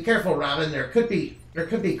 Alright, be careful, Robin. There could be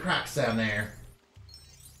crocs down there.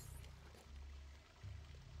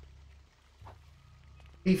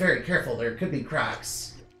 Be very careful, there could be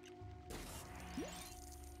crocs.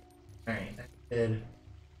 Alright, that's good.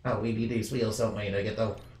 Oh, we need these wheels, don't we, to get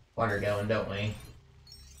the water going, don't we?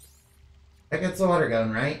 That gets the water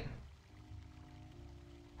going, right?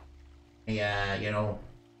 Yeah, you know.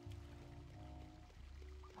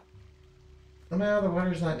 Somehow the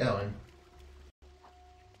water's not going.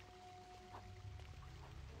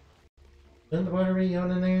 Shouldn't the water be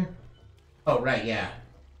going in there? Oh, right, yeah.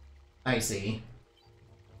 I see.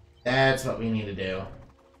 That's what we need to do.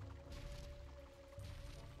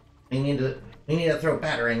 We need to throw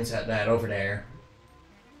batarangs at that over there.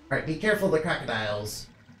 Alright, be careful of the crocodiles.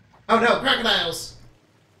 Oh no, crocodiles!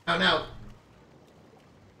 Oh no.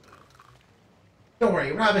 Don't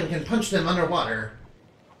worry, Robin can punch them underwater.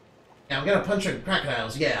 Yeah, I'm gonna punch the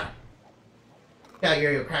crocodiles, yeah. Yeah,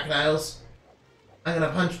 you crocodiles. I'm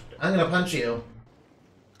gonna punch you.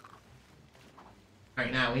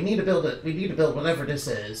 Alright, now we need to build it. We need to build whatever this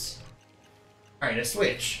is. Alright, a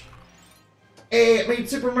switch. Hey, it made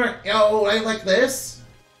Super Mario. Oh, I like this.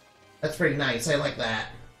 That's pretty nice. I like that.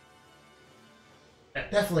 That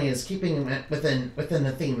definitely is keeping it within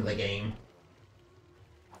the theme of the game.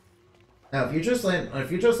 Now, if you just land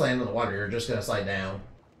in the water, you're just gonna slide down.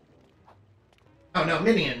 Oh no,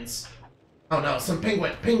 minions! Oh no, some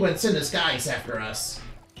penguins in disguise after us.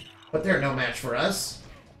 But they're no match for us.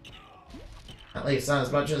 At least not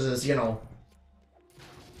as much as you know.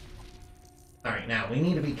 Alright, now, we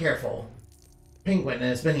need to be careful. Penguin and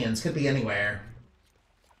his minions could be anywhere.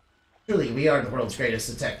 Truly, we are the world's greatest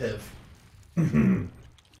detective. Alright,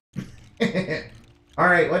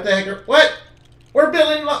 what the heck what? We're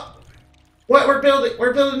building what we're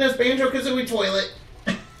building this Banjo-Kazooie toilet.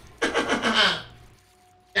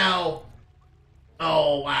 No.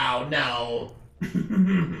 Oh wow, no.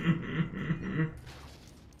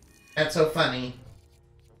 That's so funny.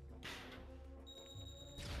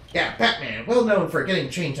 Yeah, Batman, well known for getting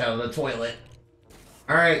change out of the toilet.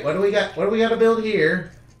 Alright, what do we got? What do we gotta build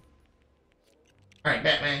here? Alright,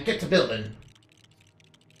 Batman, get to building.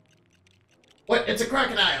 What? It's a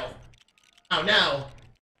crocodile! Oh no!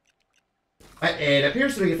 But it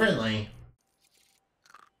appears to be friendly.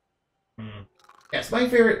 Yes, my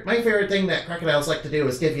favorite thing that crocodiles like to do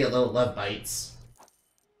is give you little love bites.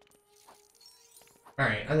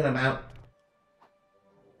 Alright, I'm gonna mount.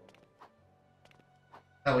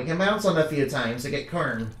 Oh, we can bounce on a few times to get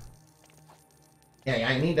corn. Yeah,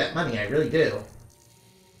 I need that money, I really do.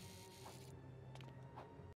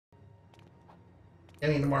 I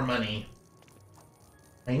need more money.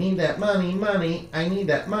 I need that money, money. I need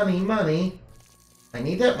that money, money. I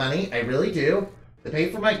need that money, I really do. To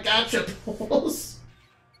pay for my gotcha pulls.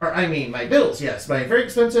 Or, I mean, my bills, yes. My very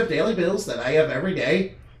expensive daily bills that I have every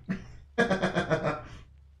day.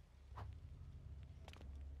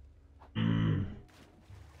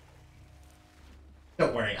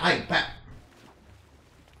 Don't worry, I bet.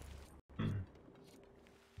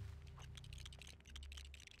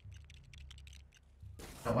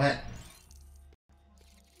 Oh, what?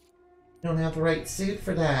 You don't have the right suit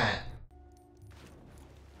for that.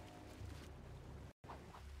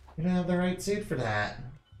 You don't have the right suit for that.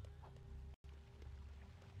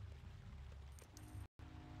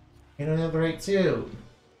 You don't have the right suit.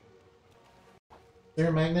 Is there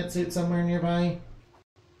a magnet suit somewhere nearby?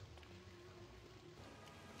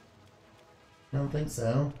 I don't think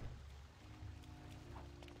so.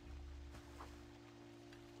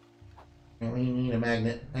 We need a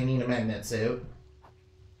magnet. I need a magnet suit.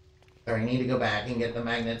 Or I need to go back and get the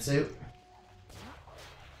magnet suit.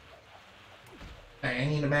 I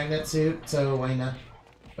need a magnet suit, so why not?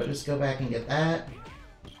 But just go back and get that.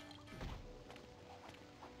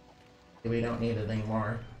 We don't need it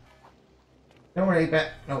anymore. Don't worry,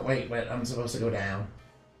 bet. No, wait, I'm supposed to go down.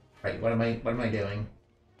 Right, what am I doing?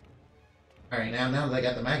 Alright, now that I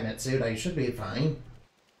got the magnet suit, I should be fine.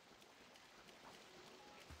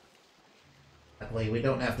 Luckily, we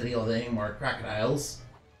don't have to deal with any more crocodiles.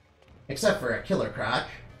 Except for a killer croc.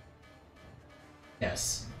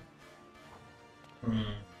 Yes.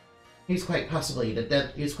 He's quite possibly the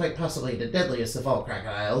deadliest of all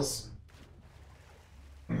crocodiles.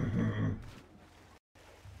 You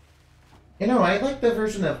know, I like the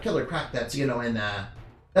version of Killer Croc that's, you know, in the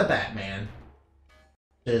Batman.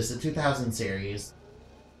 Which is the 2000 series.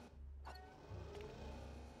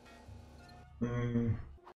 Hmm.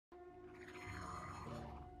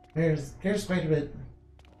 There's quite a bit.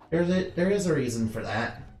 There is a reason for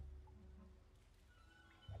that.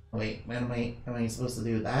 Wait, am I supposed to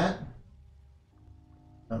do that?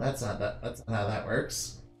 No, that's not how that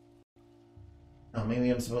works. Oh, maybe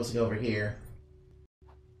I'm supposed to go over here.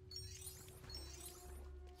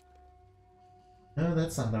 No,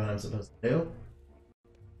 that's not what I'm supposed to do.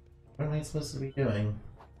 What am I supposed to be doing?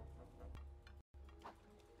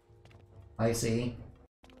 I see.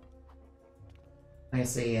 I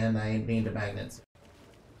see, and I need a magnet.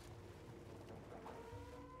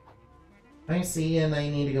 I see, and I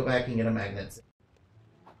need to go back and get a magnet.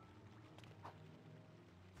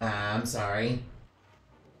 I'm sorry.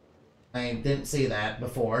 I didn't see that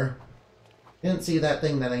before. Didn't see that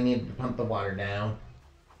thing that I needed to pump the water down.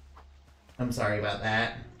 I'm sorry about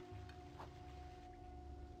that.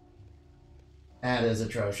 That is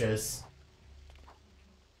atrocious.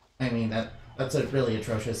 I mean, that's really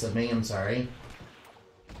atrocious of me, I'm sorry.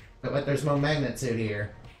 But there's no magnet suit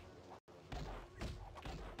here.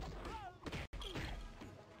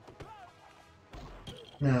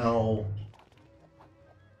 No.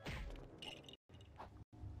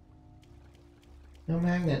 No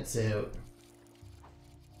magnet suit.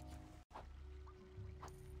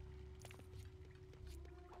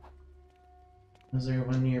 Is there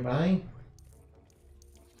one nearby?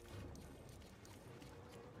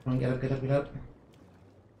 Come on, get up, get up, get up.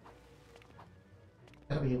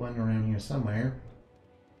 Gotta be one around here somewhere.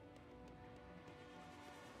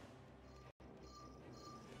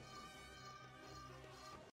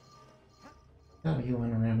 Gotta be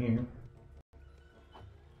one around here.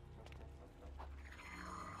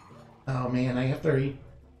 Oh man, I have to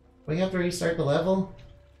we have to restart the level?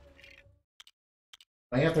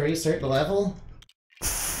 I have to restart the level?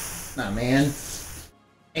 Nah, man.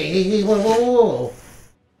 Hey, whoa, whoa, whoa!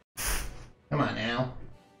 Come on now.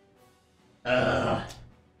 Oh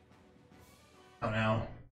no.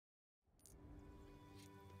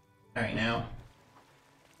 Alright now.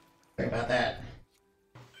 Sorry about that.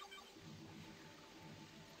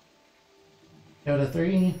 Go to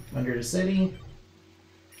 3, under the city.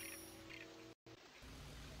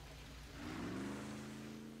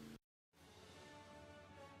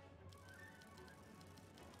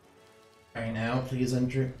 Alright now, please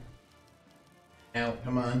enter. Now,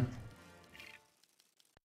 come on.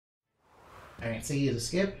 Alright, see you to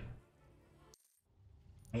skip.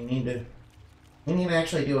 We need to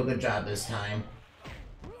actually do a good job this time.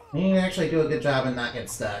 We need to actually do a good job and not get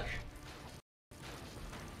stuck.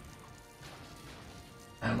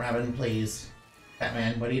 Robin, please.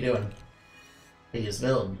 Batman, what are you doing? Please,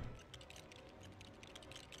 build.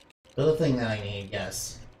 Build a thing that I need,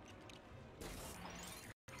 yes.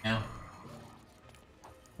 Now.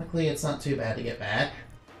 Luckily, it's not too bad to get back.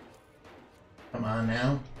 Come on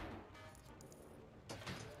now.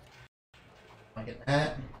 I'll get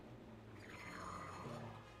that.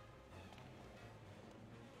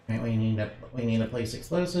 Right, we need to place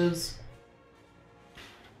explosives.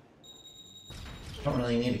 Don't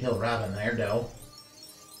really need to kill Robin there, though.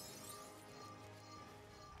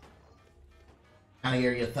 Out of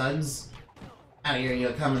here, you thugs. Out of here, you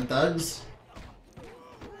common thugs.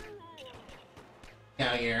 Get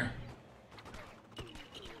out of here.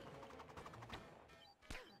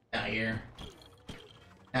 Out of here.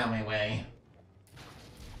 Out of my way.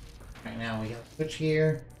 Right now, we got a switch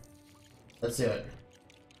here. Let's do it.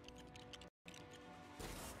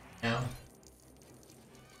 Now.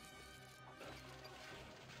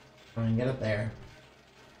 Come on, get up there.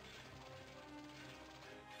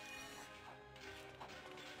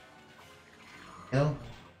 Go.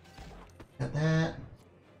 Got that.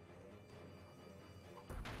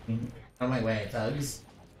 Out of my way, thugs.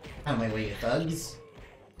 Out of my way, you thugs.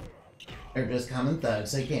 They're just common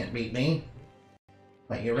thugs. They can't beat me.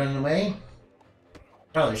 Wait, you're running away?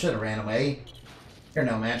 Probably should have ran away. You're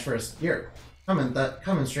no match for us.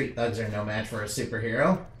 Common street thugs are no match for a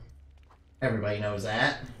superhero. Everybody knows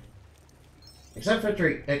that. Except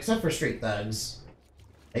for street thugs.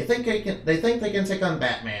 They think they can take on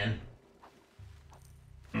Batman.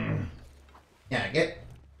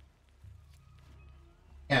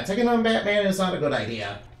 Yeah, taking on Batman is not a good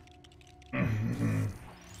idea.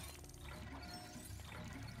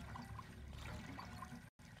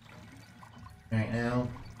 Right now,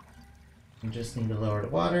 you just need to lower the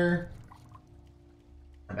water.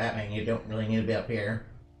 Batman, you don't really need to be up here.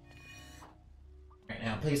 Right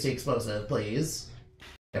now, place the explosive, please.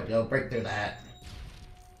 There we go, break through that.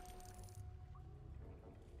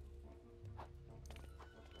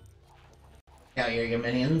 Get out here, you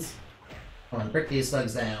minions. Come on, break these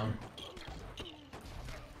thugs down.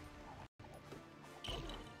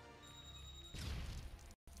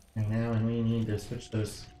 switch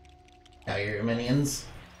those out your minions.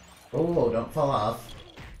 Oh, don't fall off.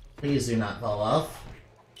 Please do not fall off.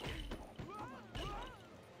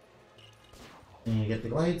 And you get the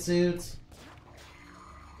glide suit.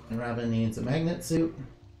 And Robin needs a magnet suit.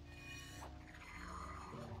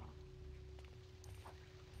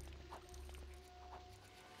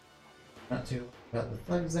 Not too about the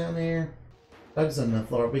thugs down there. Thugs on the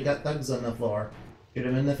floor. We got thugs on the floor. Shoot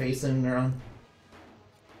him in the face and run.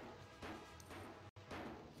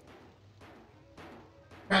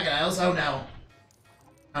 Crocodiles? Oh no.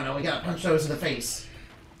 Oh no, we gotta punch those in the face.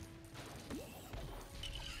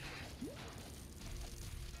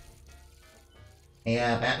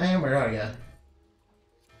 Yeah, Batman, where are you?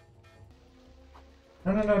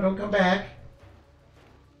 No, no, no, don't come back.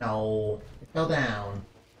 No, it fell down.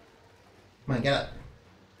 Come on, get up.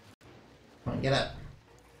 Come on, get up.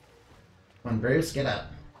 Come on, Bruce, get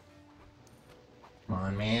up. Come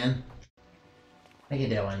on, man. How you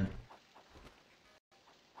doing?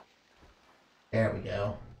 There we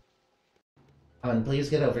go. Come on, please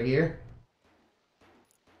get over here.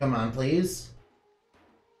 Come on, please.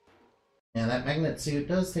 Yeah, that magnet suit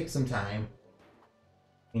does take some time.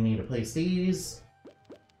 You need to place these.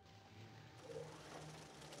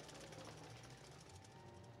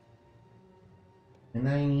 And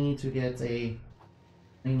I need to get a...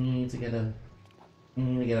 I need to get a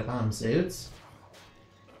bomb suit.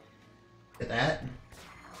 Get that.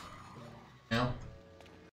 Now.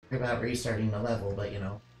 Think about restarting the level, but you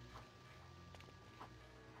know.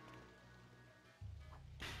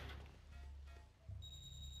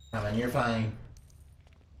 Robin, you're fine.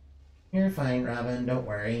 You're fine, Robin, don't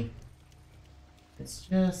worry. It's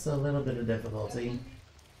just a little bit of difficulty.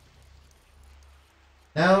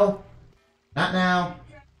 No! Not now!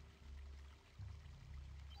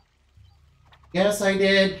 Yes, I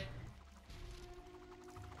did!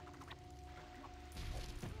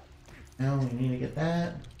 Now we need to get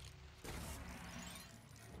that.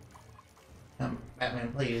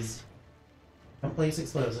 Batman, please. Don't place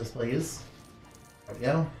explosives, please. There we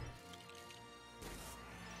go.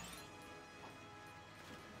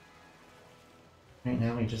 Right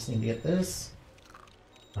now we just need to get this.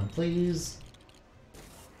 Please.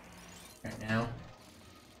 Right now.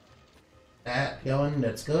 That going,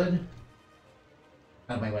 that's good.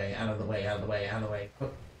 Out of my way, out of the way, out of the way, out of the way.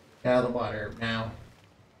 Oh, get out of the water, now.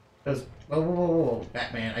 Goes, whoa, whoa, whoa, whoa,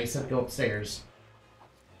 Batman, I said go upstairs.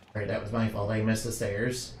 Alright, that was my fault, I missed the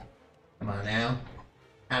stairs. Come on now.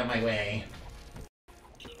 Out of my way.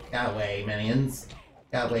 Get away, minions.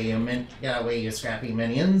 Get away, you scrappy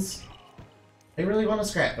minions. They really want to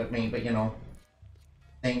scrap with me, but you know,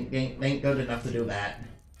 they ain't good enough to do that.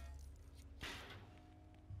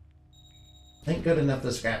 They ain't good enough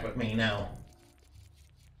to scrap with me, no.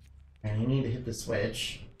 And you need to hit the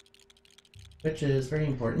switch, which is very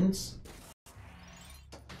important.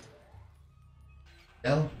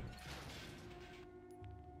 No.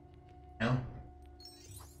 No.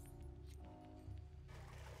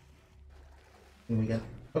 And we got,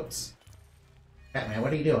 oops. Batman,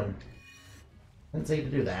 what are you doing? Didn't say to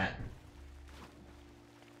do that.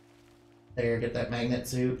 There, get that magnet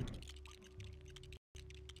suit.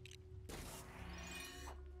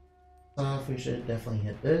 Off, we should definitely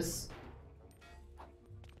hit this.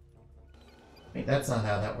 Wait, that's not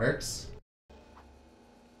how that works.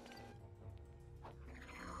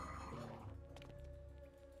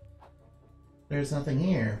 There's nothing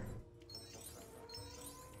here.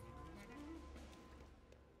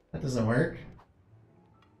 That doesn't work.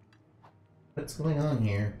 What's going on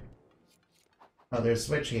here? Oh, there's a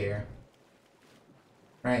switch here.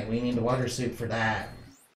 Right, we need the water suit for that.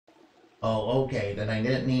 Oh, okay, then I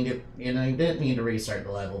didn't need to, you know, I didn't need to restart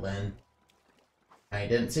the level then. I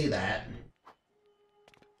didn't see that.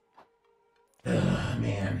 Ugh,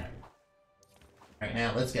 man. Right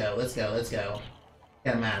now, let's go, let's go, let's go.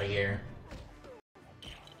 Get him out of here.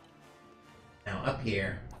 Now, up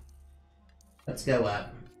here. Let's go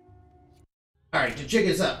up. Alright, the jig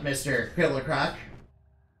is up, Mr. Killer Croc.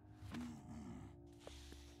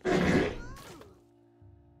 The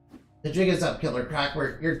jig is up, Killer Croc.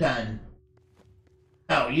 You're done.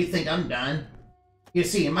 Oh, you think I'm done? You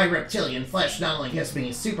see, my reptilian flesh not only gives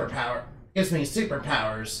me superpowers,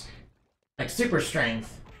 like super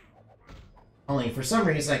strength. Only for some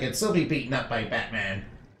reason I can still be beaten up by Batman.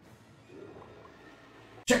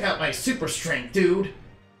 Check out my super strength, dude!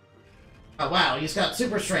 Oh wow, he's got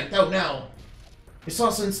super strength, oh no! He's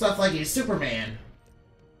also in stuff like he's Superman.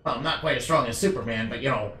 Well, not quite as strong as Superman, but you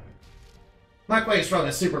know, not quite as strong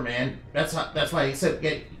as Superman. That's why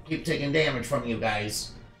he keep taking damage from you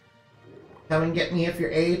guys. Come and get me if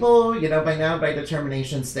you're able. You know, by now, by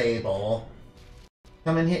determination, stable.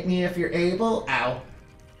 Come and hit me if you're able. Ow.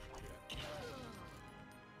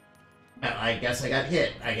 Well, I guess I got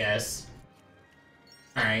hit, I guess.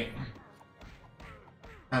 Alright.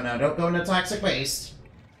 Oh no, don't go into toxic waste.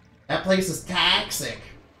 That place is toxic.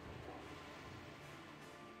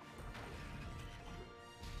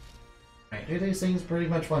 Alright, do these things pretty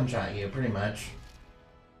much one-shot you, pretty much.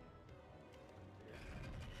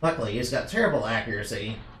 Luckily, he's got terrible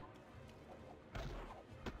accuracy.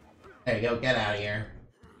 There you go, get out of here.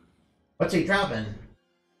 What's he dropping?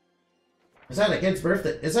 Is that a kid's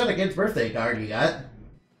birthday? Is that a kid's birthday card you got?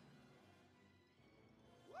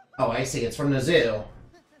 Oh, I see. It's from the zoo.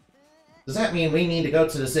 Does that mean we need to go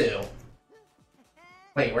to the zoo?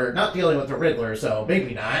 Wait, we're not dealing with the Riddler, so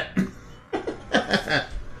maybe not.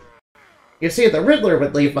 You see, the Riddler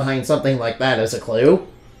would leave behind something like that as a clue.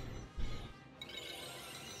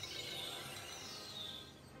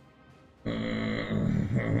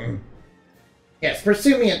 Yes,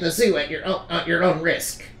 pursue me at the zoo at your own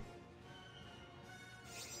risk.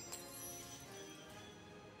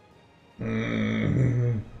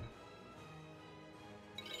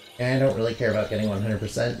 I don't really care about getting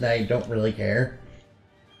 100%. I don't really care.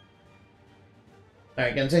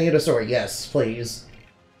 Alright, continue to sort. Yes, please.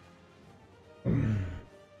 Alright,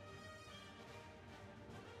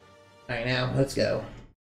 now, let's go.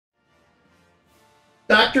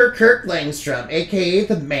 Dr. Kirk Langstrom, aka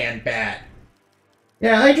the Man-Bat.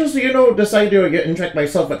 Yeah, I just, decided to inject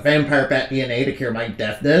myself with vampire bat DNA to cure my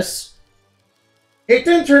deafness. It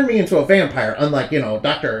didn't turn me into a vampire, unlike,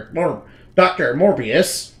 Dr.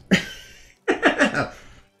 Morbius.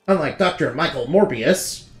 Unlike Dr. Michael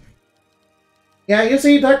Morbius. Yeah, you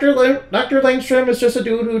see, Dr. Langstrom is just a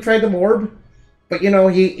dude who tried the morb. But,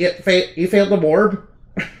 he failed the morb.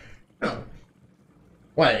 Oh.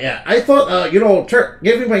 What, yeah, I thought,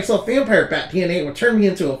 giving myself vampire bat DNA would turn me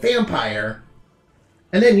into a vampire.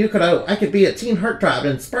 And then I could be a teen heartthrob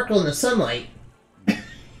and sparkle in the sunlight.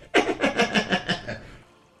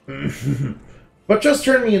 But just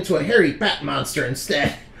turn me into a hairy bat monster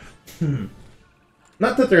instead.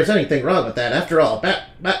 Not that there's anything wrong with that. After all, bat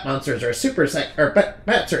monsters are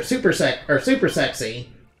bats are super sexy,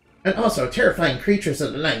 and also terrifying creatures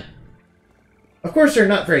of the night. Of course, they're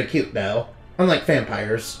not very cute, though. Unlike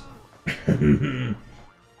vampires.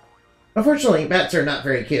 Unfortunately, bats are not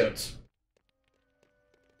very cute.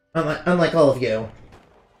 Unlike all of you.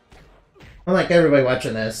 Unlike everybody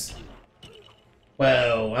watching this.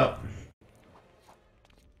 Whoa, oh.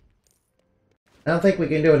 I don't think we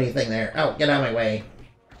can do anything there. Oh, get out of my way.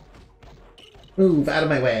 Move out of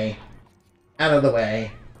my way. Out of the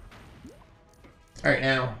way. Alright,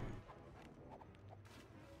 now.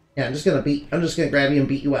 Yeah, I'm just gonna grab you and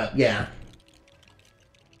beat you up. Yeah.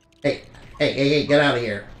 Hey, get out of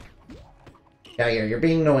here. Get out of here. You're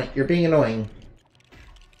being annoying. You're being annoying.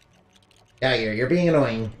 Get out of here. You're being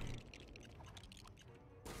annoying.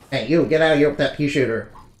 Hey, you, get out of here with that pea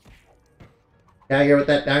shooter. Get out of here with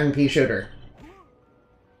that darn pea shooter.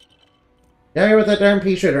 Get out of here with that darn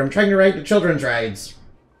pea shooter. I'm trying to ride the children's rides.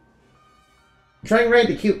 I'm trying to ride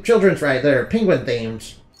the cute children's ride that are penguin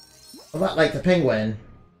themed. A lot like the penguin.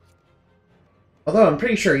 Although I'm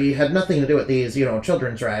pretty sure he had nothing to do with these,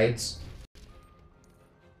 children's rides.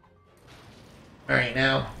 Alright,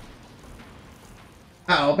 now.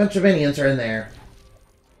 Oh, a bunch of minions are in there.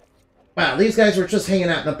 Wow, these guys were just hanging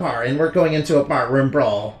out in the bar, and we're going into a barroom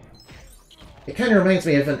brawl. It kind of reminds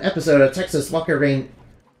me of an episode of Texas Ranger.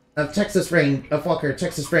 They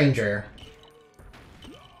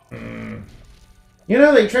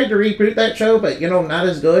tried to reboot that show, but, not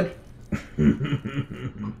as good.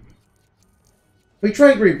 We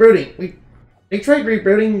tried rebooting. They tried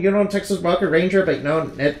rebooting, Texas Walker Ranger, but,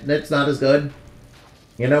 it's not as good.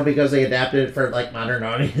 Because they adapted it for, like, modern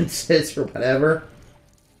audiences or whatever.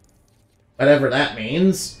 Whatever that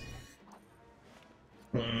means.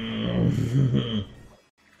 Yes.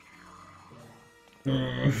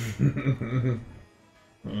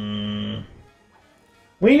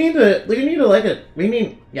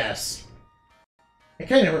 It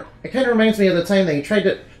kind of reminds me of the time they tried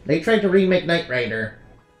to remake Knight Rider.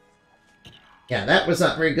 Yeah, that was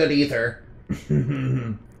not very good either.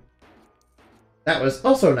 That was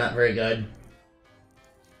also not very good.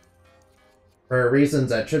 For reasons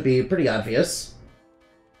that should be pretty obvious.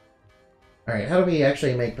 Alright, how do we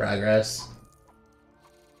actually make progress?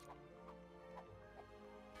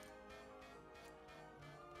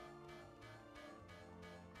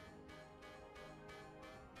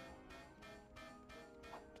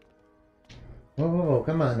 Oh,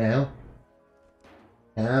 come on now.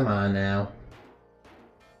 Come on now.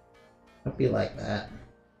 Don't be like that.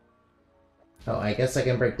 Oh, I guess I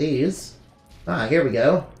can break these. Ah, here we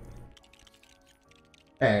go.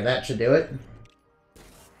 There, that should do it.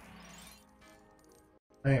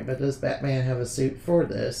 Alright, but does Batman have a suit for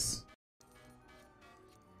this?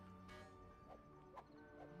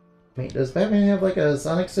 Wait, does Batman have like a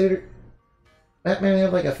Sonic suit? Batman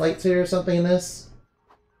have like a flight suit or something in this?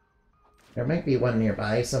 There might be one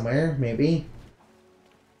nearby somewhere, maybe.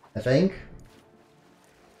 I think.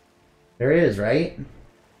 There is, right?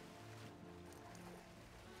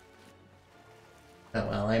 Oh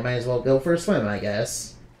well, I might as well go for a swim, I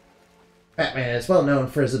guess. Batman is well known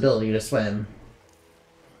for his ability to swim.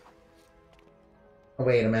 Oh,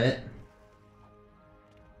 wait a minute.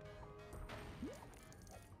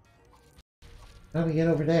 How do we get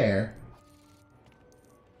over there?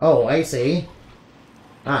 Oh, I see.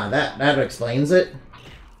 Ah, that explains it.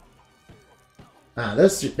 Ah,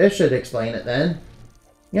 this should explain it then.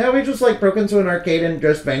 Yeah, we just like broke into an arcade and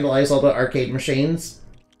just vandalized all the arcade machines.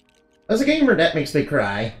 As a gamer, that makes me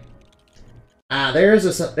cry. Ah, there's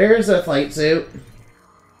a flight suit.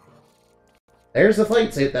 There's the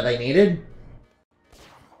flight suit that I needed.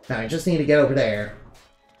 Now I just need to get over there.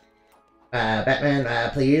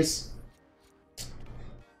 Batman, please.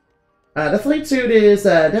 The flight suit is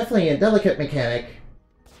definitely a delicate mechanic.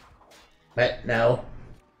 But no.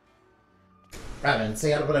 Robin,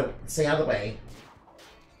 stay out of the way.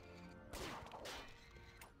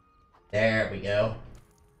 There we go.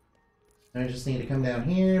 I just need to come down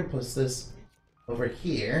here and place this over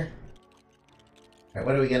here. Alright,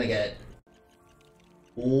 what are we gonna get?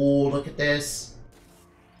 Ooh, look at this.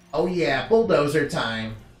 Oh yeah, bulldozer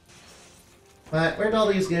time. But where'd all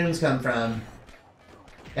these goons come from?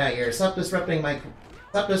 Yeah, you're stop disrupting my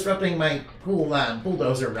cool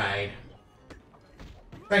bulldozer ride.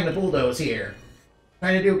 Trying to bulldoze here.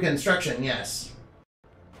 Trying to do construction, yes.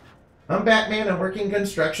 I'm Batman, I'm working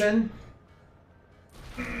construction.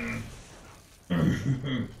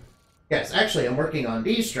 Yes, actually, I'm working on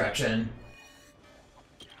destruction.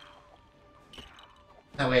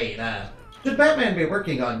 Oh, wait, should Batman be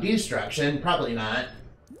working on destruction? Probably not.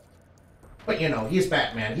 But, you know, he's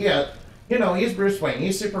Batman. You know, he's Bruce Wayne.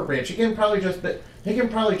 He's super rich. He can probably just pay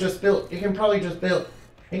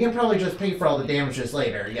for all the damages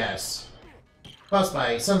later, yes. Caused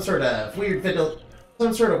by some sort of weird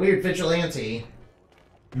vigilante.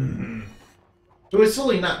 Who is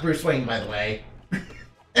totally not Bruce Wayne, by the way.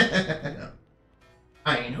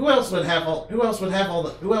 I mean, who else would have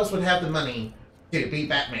the money to be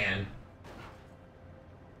Batman?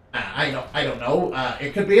 I don't know.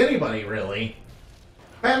 It could be anybody, really.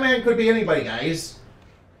 Batman could be anybody, guys.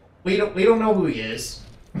 We don't know who he is.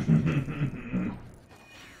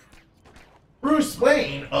 Bruce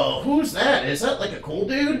Wayne? Oh, who's that? Is that like a cool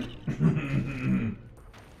dude?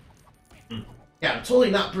 Yeah,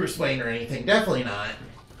 totally not Bruce Wayne or anything. Definitely not.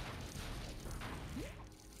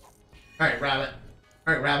 Alright, Robin.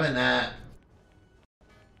 Alright, Robin,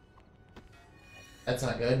 that's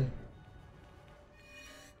not good.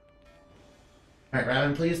 Alright,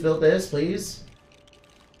 Robin, please build this, please.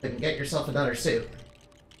 You can get yourself another suit.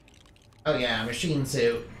 Oh yeah, machine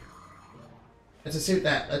suit. It's a suit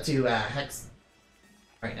that lets you, hex...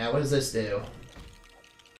 Alright, now what does this do?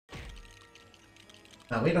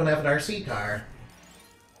 No, we don't have an RC car.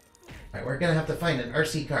 Alright, we're gonna have to find an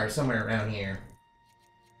RC car somewhere around here.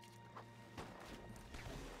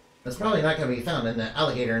 It's probably not gonna be found in the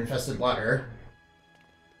alligator-infested water.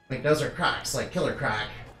 Like, those are crocs, like Killer Croc.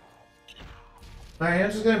 Alright,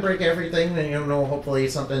 I'm just gonna break everything, and you know, hopefully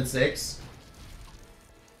something sticks.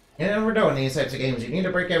 You know, we're doing these types of games, you need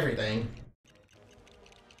to break everything.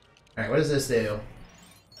 Alright, what does this do?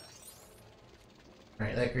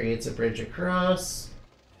 Alright, that creates a bridge across.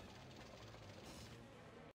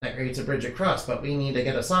 That creates a bridge across, but we need to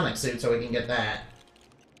get a Sonic suit so we can get that.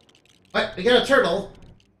 What? We got a turtle?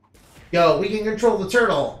 Yo, we can control the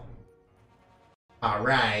turtle!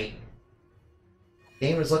 Alright.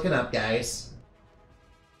 Game is looking up, guys.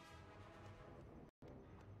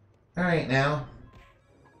 Alright, now.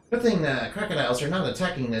 Good thing the crocodiles are not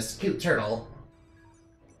attacking this cute turtle.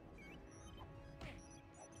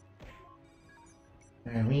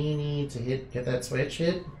 And we need to get that switch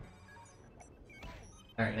hit.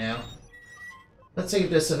 Alright, now. Let's save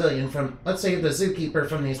the zookeeper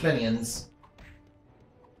from these minions.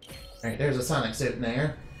 Alright, there's a Sonic suit in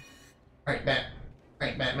there. Alright,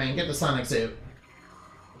 Batman, get the Sonic suit.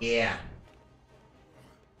 Yeah.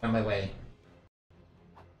 On my way.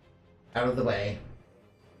 Out of the way.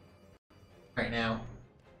 Alright, now.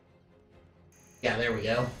 Yeah, there we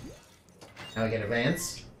go. Now we get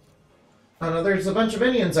advanced. Oh no, there's a bunch of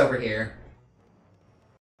minions over here.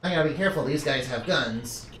 I gotta be careful, these guys have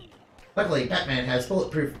guns. Luckily, Batman has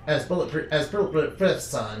bulletproof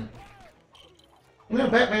vests on. You know,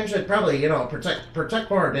 Batman should probably, you know, protect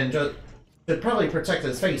more than just... Should probably protect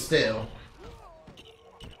his face, too.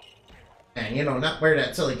 And, you know, not wear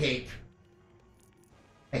that silly cape.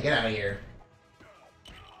 Hey, get out of here.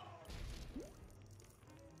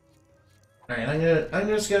 Alright, I'm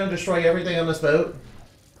just gonna destroy everything on this boat.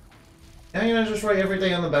 I'm gonna destroy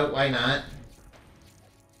everything on the boat, why not?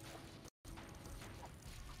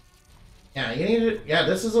 Yeah, you need to... Yeah,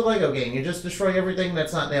 this is a Lego game. You just destroy everything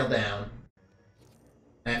that's not nailed down.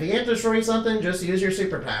 And if you can't destroy something, just use your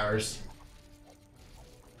superpowers.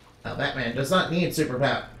 Now, Batman does not need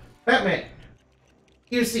superpower. Batman!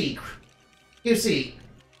 You see,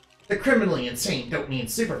 the criminally insane don't need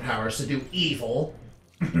superpowers to do evil.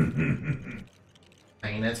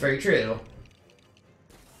 I mean, that's very true.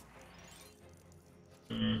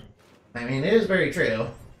 I mean, it is very true.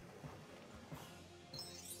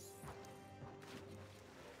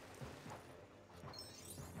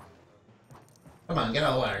 Come on, get out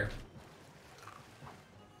of the water.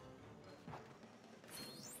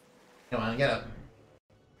 Come on, get up.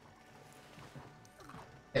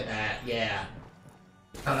 Get that, yeah.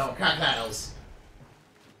 Oh no, crocodiles.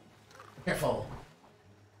 Careful.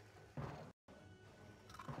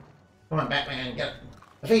 Come on, Batman, get...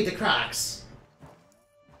 Evade the crocs.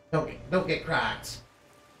 Don't get crocked.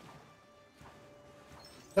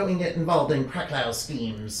 Don't get involved in crocodile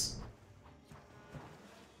schemes.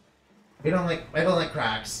 I don't like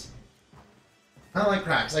crocs. I don't like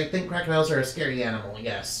crocs. I think crocodiles are a scary animal,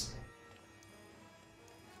 yes.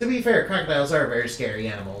 To be fair, crocodiles are very scary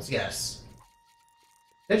animals, yes.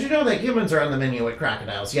 Did you know that humans are on the menu with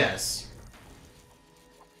crocodiles? Yes.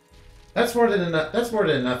 That's more than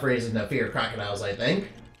enough reason to fear crocodiles, I think.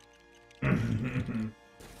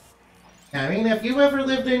 I mean, if you ever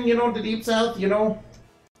lived in, you know, the Deep South, you know,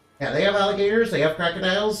 yeah, they have alligators, they have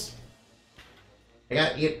crocodiles.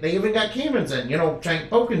 They even got caimans and, you know, giant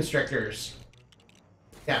boa constrictors.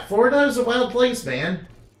 Yeah, Florida is a wild place, man.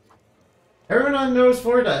 Everyone knows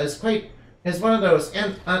Florida is one of those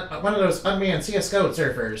unmanned CS:GO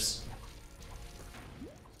surfers.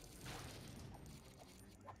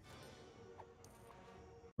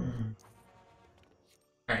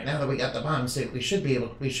 Alright, now that we got the bomb suit, we should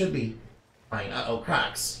be fine. Uh-oh,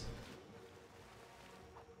 Crocs.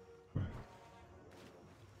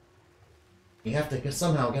 You have to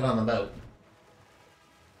somehow get on the boat.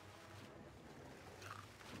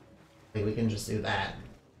 Okay, we can just do that.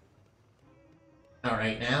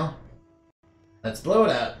 Alright, now. Let's blow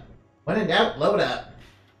it up. When in doubt, blow it up.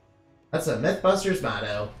 That's a Mythbusters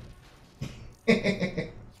motto.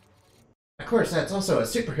 Of course, that's also a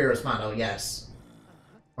superhero's motto, yes.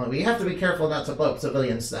 Well, we have to be careful not to blow up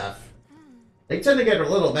civilian stuff. They tend to get a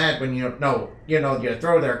little mad when you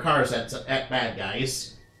throw their cars at bad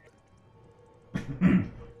guys.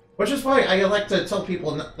 Which is why I like to tell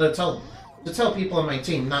people to tell people on my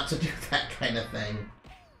team not to do that kind of thing.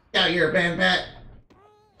 Yeah, you're a Man-Bat.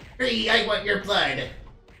 Hey, I want your blood.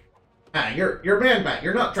 Ah, you're Man-Bat.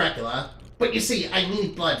 You're not Dracula. But you see, I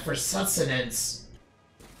need blood for sustenance.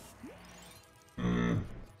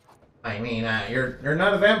 I mean, you're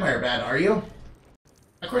not a vampire bat, are you?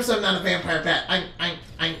 Of course I'm not a vampire bat. I'm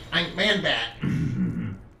Man-Bat.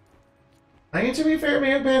 I mean, to be fair,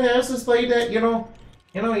 Man-Bat has displayed that, you know,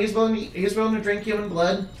 he's willing to drink human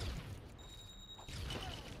blood.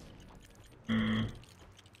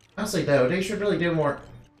 Honestly, though, they should really do more.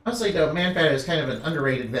 Honestly, though, Man-Bat is kind of an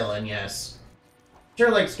underrated villain, yes. Sure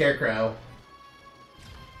like Scarecrow.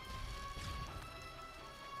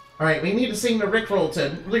 Alright, we need to sing the Rickroll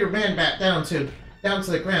to lure Man-Bat down to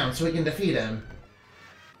the ground so we can defeat him.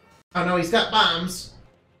 Oh no, he's got bombs.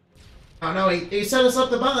 Oh no, he set us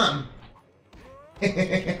up the bomb.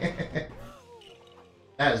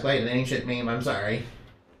 That is quite an ancient meme, I'm sorry.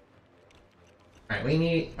 Alright, we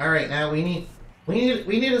need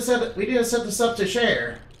to set this up to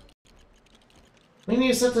share. We need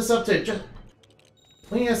to set this up to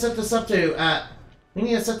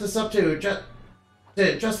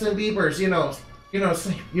Justin Bieber's,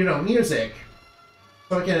 music.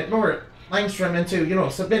 So we can ignore Langstrom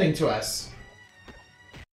into, submitting to us.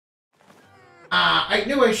 I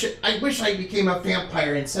wish I became a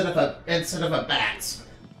vampire instead of a bat.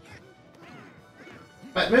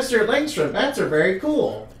 But Mr. Langstrom, bats are very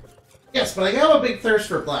cool. Yes, but I have a big thirst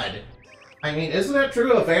for blood. I mean, isn't that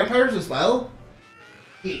true of vampires as well?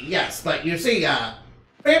 Yes, but you see,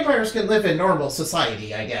 vampires can live in normal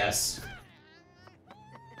society, I guess.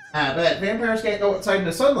 But vampires can't go outside in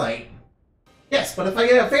the sunlight. Yes, but if I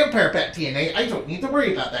get a vampire bat DNA, I don't need to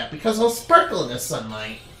worry about that because I'll sparkle in the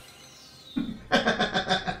sunlight.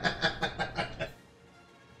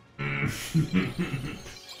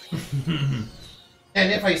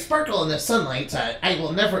 And if I sparkle in the sunlight, I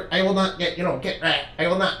will not get, I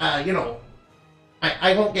will not, I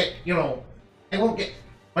won't get,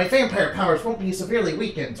 my vampire powers won't be severely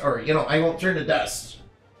weakened, or, I won't turn to dust.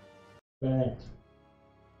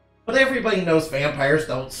 But everybody knows vampires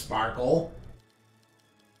don't sparkle.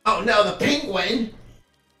 Oh no, the penguin!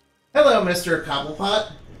 Hello, Mr.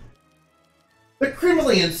 Cobblepot. The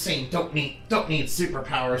criminally insane don't need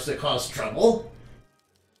superpowers to cause trouble.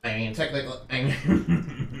 I mean, technically, I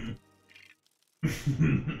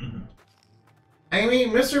mean,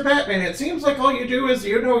 Mr. Batman, it seems like all you do is,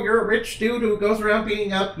 you're a rich dude who goes around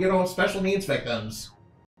beating up, special needs victims.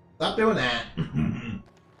 Stop doing that.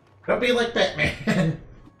 Don't be like Batman.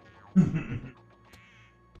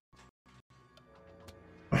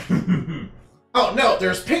 Oh no,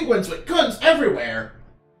 there's penguins with guns everywhere!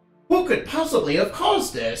 Who could possibly have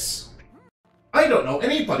caused this? I don't know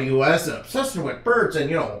anybody who has an obsession with birds and,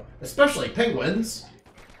 especially penguins.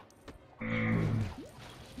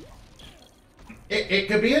 It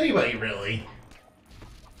could be anybody, really.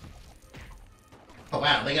 Oh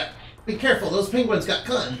wow, be careful, those penguins got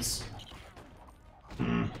guns.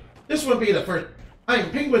 This wouldn't be the first...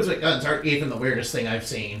 penguins with guns aren't even the weirdest thing I've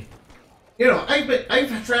seen.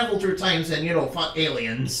 I've traveled through times and, fought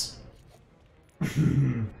aliens.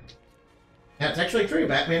 That's actually true,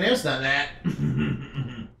 Batman has done that.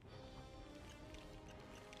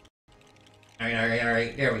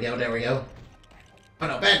 Alright, there we go. Oh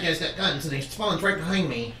no, bad guy's got guns and he spawns right behind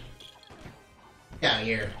me. Get out of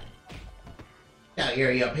here. Get out of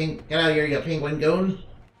here, you penguin goon.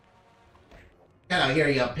 Get out of here,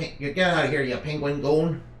 you penguin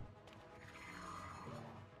goon.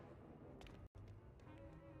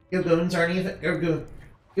 You goons aren't even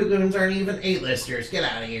A-listers. Get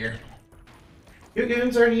out of here. You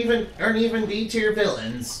goons aren't even D-tier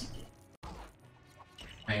villains.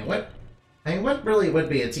 What really would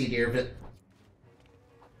be a T-tier villain?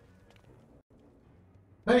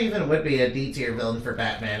 What even would be a D-tier villain for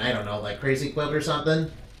Batman? I don't know, like Crazy Quilt or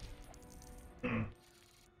something?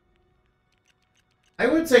 I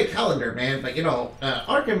would say Calendar Man, but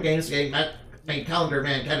Arkham Games made Calendar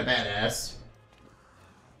Man kind of badass.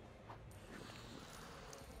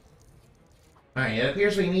 Alright, it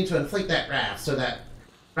appears we need to inflate that raft so that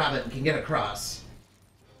Robin can get across.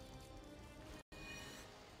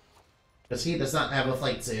 Because he does not have a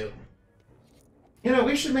flight suit.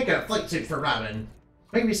 We should make a flight suit for Robin.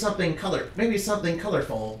 Maybe something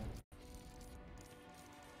colorful.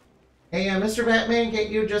 Hey, Mr. Batman, can't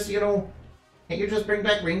you just bring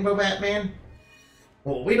back Rainbow Batman?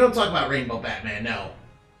 Well, we don't talk about Rainbow Batman, no.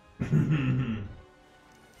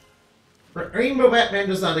 Rainbow Batman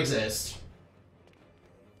does not exist.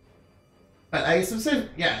 But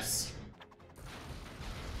yes.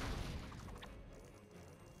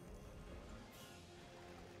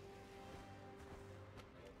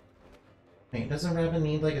 Wait, doesn't Robin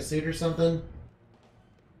need, like, a suit or something?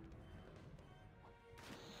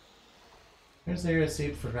 Is there a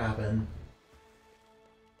suit for Robin?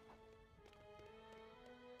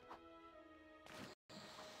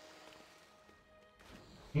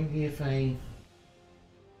 Maybe if I...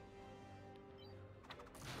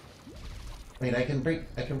 Wait, I can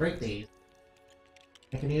break these.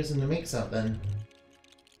 I can use them to make something.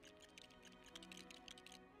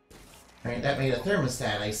 Alright, that made a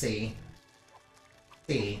thermostat, I see.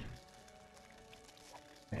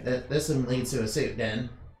 Right, this one leads to a suit, then.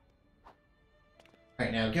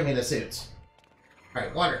 Alright, now give me the suits.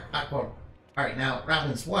 Alright, water. Alright, now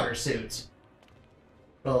Robin's water suit.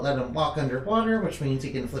 We'll let him walk underwater, which means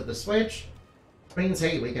he can flip the switch. Which means,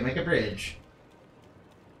 hey, we can make a bridge.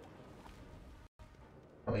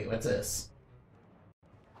 Oh wait, what's this?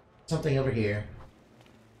 Something over here.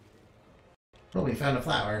 Oh, we found a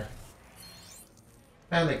flower.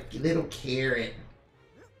 Found a little carrot.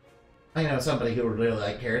 I know somebody who would really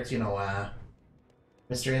like carrots, Mr.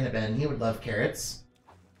 Annabin, he would love carrots.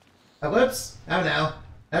 Oh, whoops! Oh no,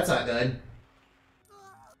 that's not good.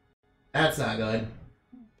 That's not good.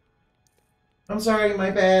 I'm sorry,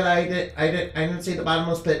 my bad, I didn't see the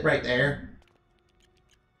bottomless pit right there.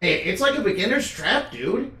 Hey, it's like a beginner's trap,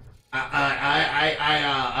 dude. It's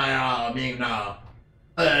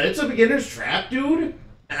a beginner's trap, dude.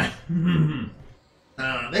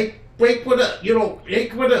 They put a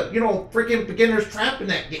freaking beginner's trap in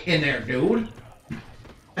there, dude.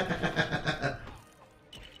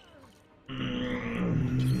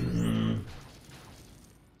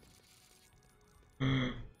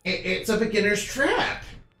 It's a beginner's trap.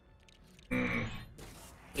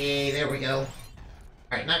 Hey, there we go.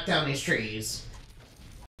 Alright, knock down these trees.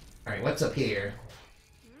 Alright, what's up here?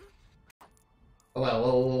 Whoa,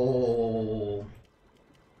 whoa, whoa, whoa, whoa.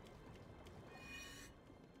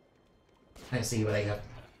 I see what I have.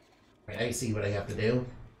 I see what I have to do.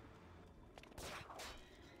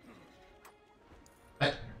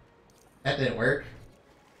 What? That didn't work.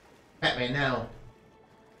 Batman, now.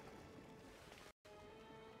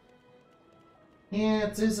 Yeah,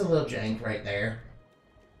 it is a little jank right there.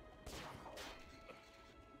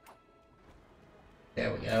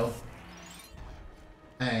 There we go.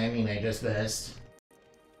 I mean, I just missed.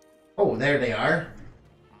 Oh, there they are.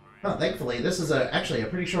 Oh, thankfully, this is actually a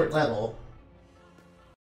pretty short level.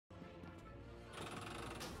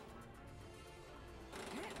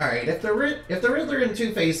 Alright, if the Riddler and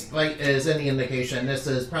Two-Face fight is any indication, this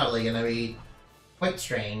is probably gonna be quite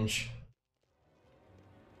strange.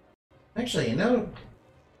 Actually, you know...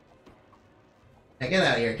 Hey, get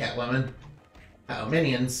out of here, Catwoman. Uh-oh,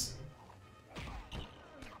 minions.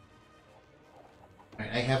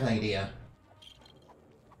 Alright, I have an idea.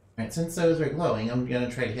 Alright, since those are glowing, I'm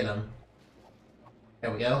gonna try to hit them.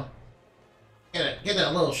 There we go. Get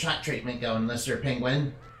a little shot treatment going, Mr.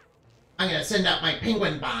 Penguin. I'm gonna send out my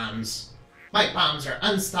penguin bombs. My bombs are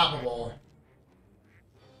unstoppable.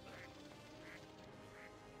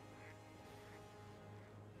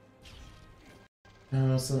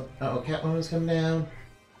 Uh-oh, Catwoman's coming down.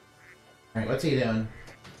 Alright, what's he doing?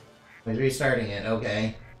 He's restarting it,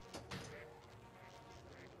 okay.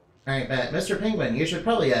 Alright, but Mr. Penguin, you should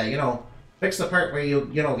probably, you know, fix the part where you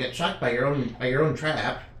get shocked by your own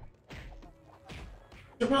trap. You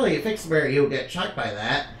should probably fix where you get shocked by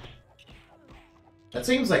that. That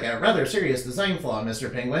seems like a rather serious design flaw,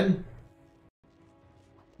 Mr. Penguin.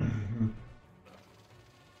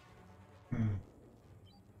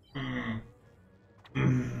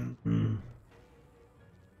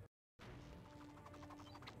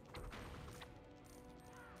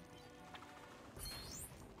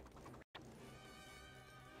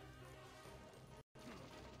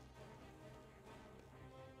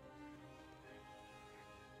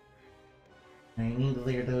 I need to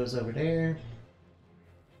clear those over there.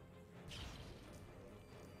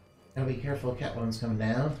 Gotta be careful, Catwoman's coming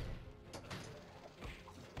down.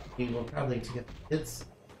 He will probably get the hits.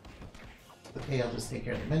 Okay, I'll just take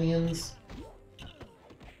care of the minions.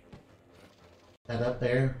 That up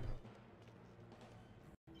there.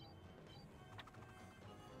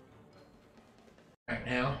 Alright,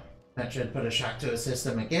 now, that should put a shock to his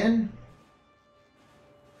system again.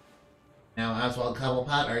 Now, Oswald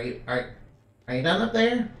Cobblepot, are you done up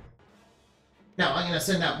there? No, I'm gonna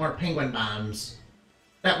send out more penguin bombs.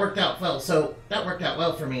 That worked out well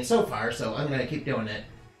for me so far, so I'm gonna keep doing it.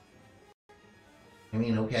 I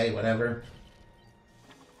mean, okay, whatever.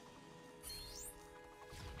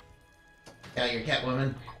 Yeah, you're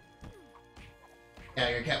Catwoman. Yeah,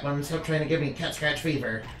 you're Catwoman. Stop trying to give me cat scratch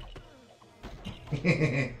fever.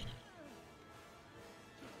 Hey,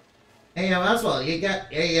 Oswald, you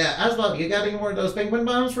got any more of those penguin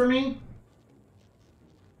bombs for me?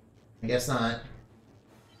 I guess not.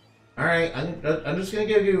 All right, I'm just gonna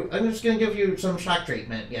give you some shock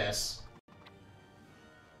treatment. Yes.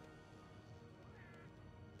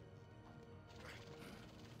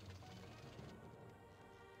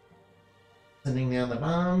 Sending down the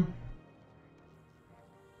bomb.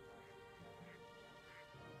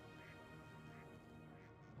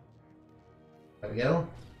 There we go.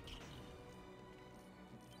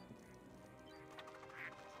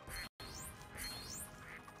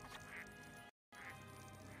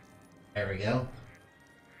 There we go.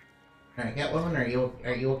 Alright, Catwoman,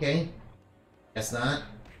 are you okay? Guess not.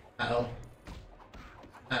 Uh-oh.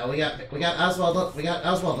 We got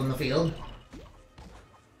Oswald in the field.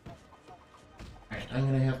 Alright, I'm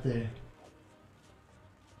gonna have to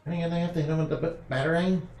hit him with the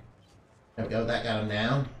batarang. There we go, that got him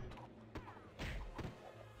down.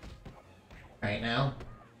 Alright, now.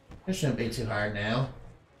 This shouldn't be too hard now.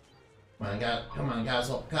 Come on,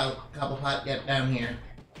 Cobblepot, get down here.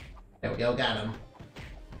 There we go, got him.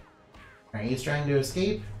 Alright, he's trying to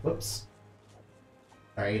escape. Whoops.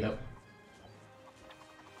 Sorry, you don't.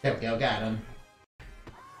 There we go, got him.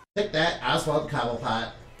 Take that, Oswald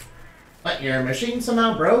Cobblepot. What, your machine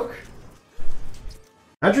somehow broke?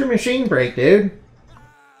 How'd your machine break, dude?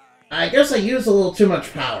 I guess I used a little too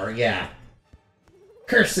much power, yeah.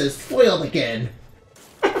 Curses, foiled again.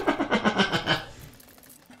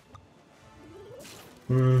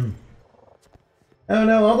 Oh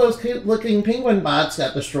no, all those cute-looking penguin bots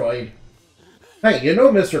got destroyed. Hey, you know,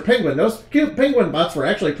 Mr. Penguin, those cute penguin bots were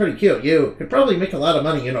actually pretty cute. You could probably make a lot of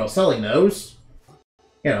money, selling those.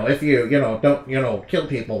 If you, don't, kill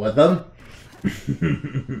people with them.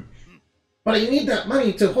 But you need that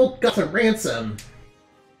money to hold Gotham ransom.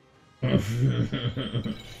 I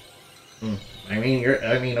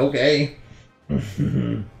mean, okay.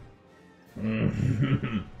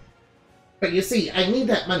 But you see, I need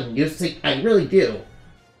that money. You see, I really do.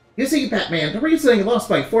 You see, Batman, the reason I lost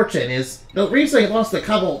my fortune is... The reason I lost the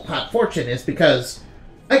Cobblepot fortune is because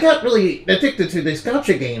I got really addicted to these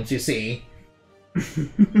gacha games, you see.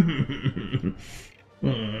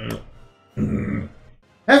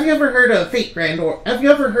 Have you ever heard of Fate Grand or have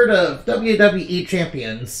you ever heard of WWE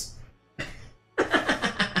Champions?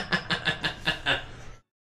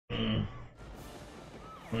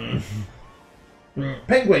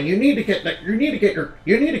 Penguin, you need to get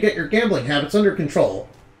your gambling habits under control.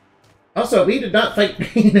 Also, we did not fight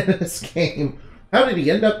Bane in this game. How did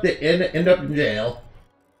he end up in jail?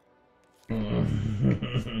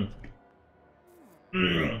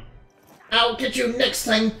 I'll get you next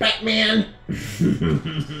time, Batman!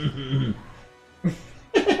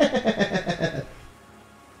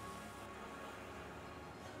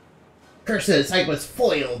 Curses, I was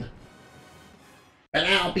foiled. But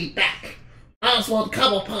I'll be back. Oswald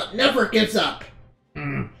Cobblepot never gives up.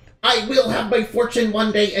 I will have my fortune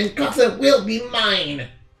one day, and Gotham will be mine.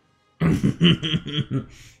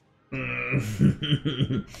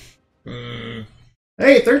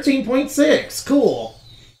 Hey, 13.6. Cool.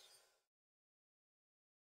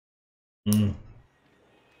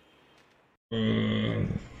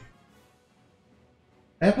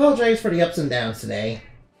 I apologize for the ups and downs today.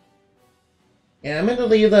 Yeah,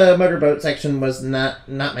 admittedly, the motorboat section was not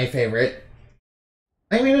my favorite.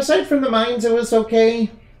 I mean, aside from the mines, it was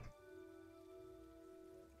okay.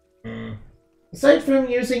 Aside from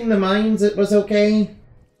using the mines, it was okay.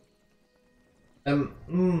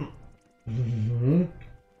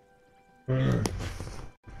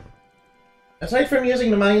 Aside from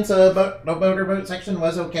using the mines, the motorboat section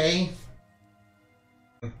was okay.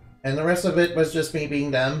 And the rest of it was just me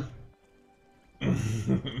being dumb.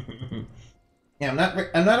 Yeah,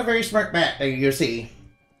 I'm not a very smart bat, you see.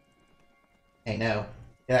 Hey, no.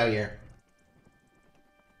 Get out of here.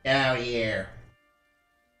 Get out of here.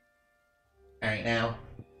 Alright, now.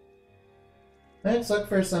 Let's look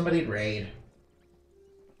for somebody to raid.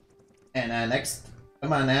 And, next...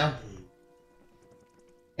 Come on, now.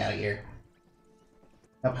 Get out of here.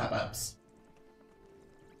 No pop-ups.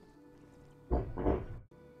 Come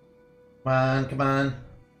on, come on.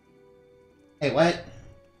 Hey, what?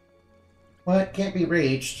 What? Can't be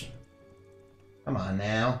reached. Come on,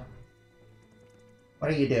 now. What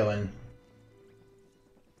are you doing?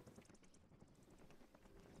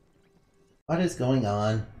 What is going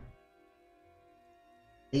on?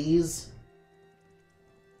 Please?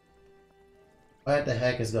 What the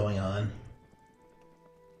heck is going on?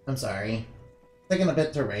 I'm sorry. Taking a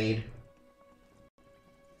bit to raid.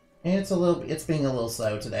 It's being a little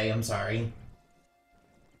slow today, I'm sorry.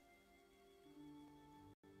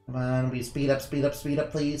 Come on, we speed up,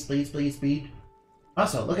 please, please, speed.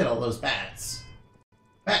 Also, look at all those bats.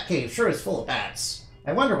 Batcave sure is full of bats.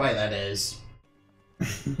 I wonder why that is.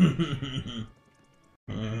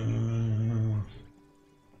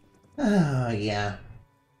 Oh, yeah.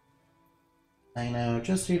 I know,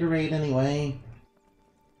 just here to raid anyway.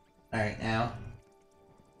 Alright, now.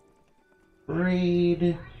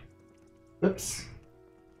 Raid. Oops.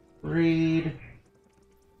 Raid.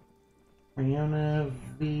 Riona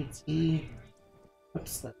VT.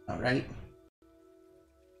 Oops, that's not right.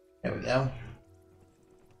 There we go.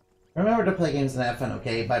 Remember to play games and have fun,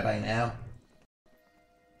 okay? Bye-bye now.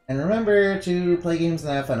 And remember to play games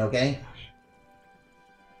and have fun, okay?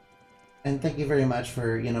 And thank you very much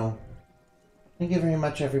for, you know... Thank you very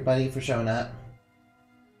much, everybody, for showing up.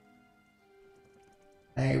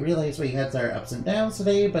 I realize we had our ups and downs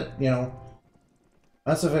today, but, you know...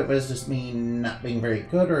 Most of it was just me not being very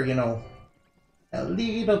good, or, you know... A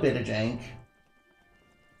little bit of jank.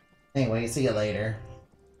 Anyway, see you later.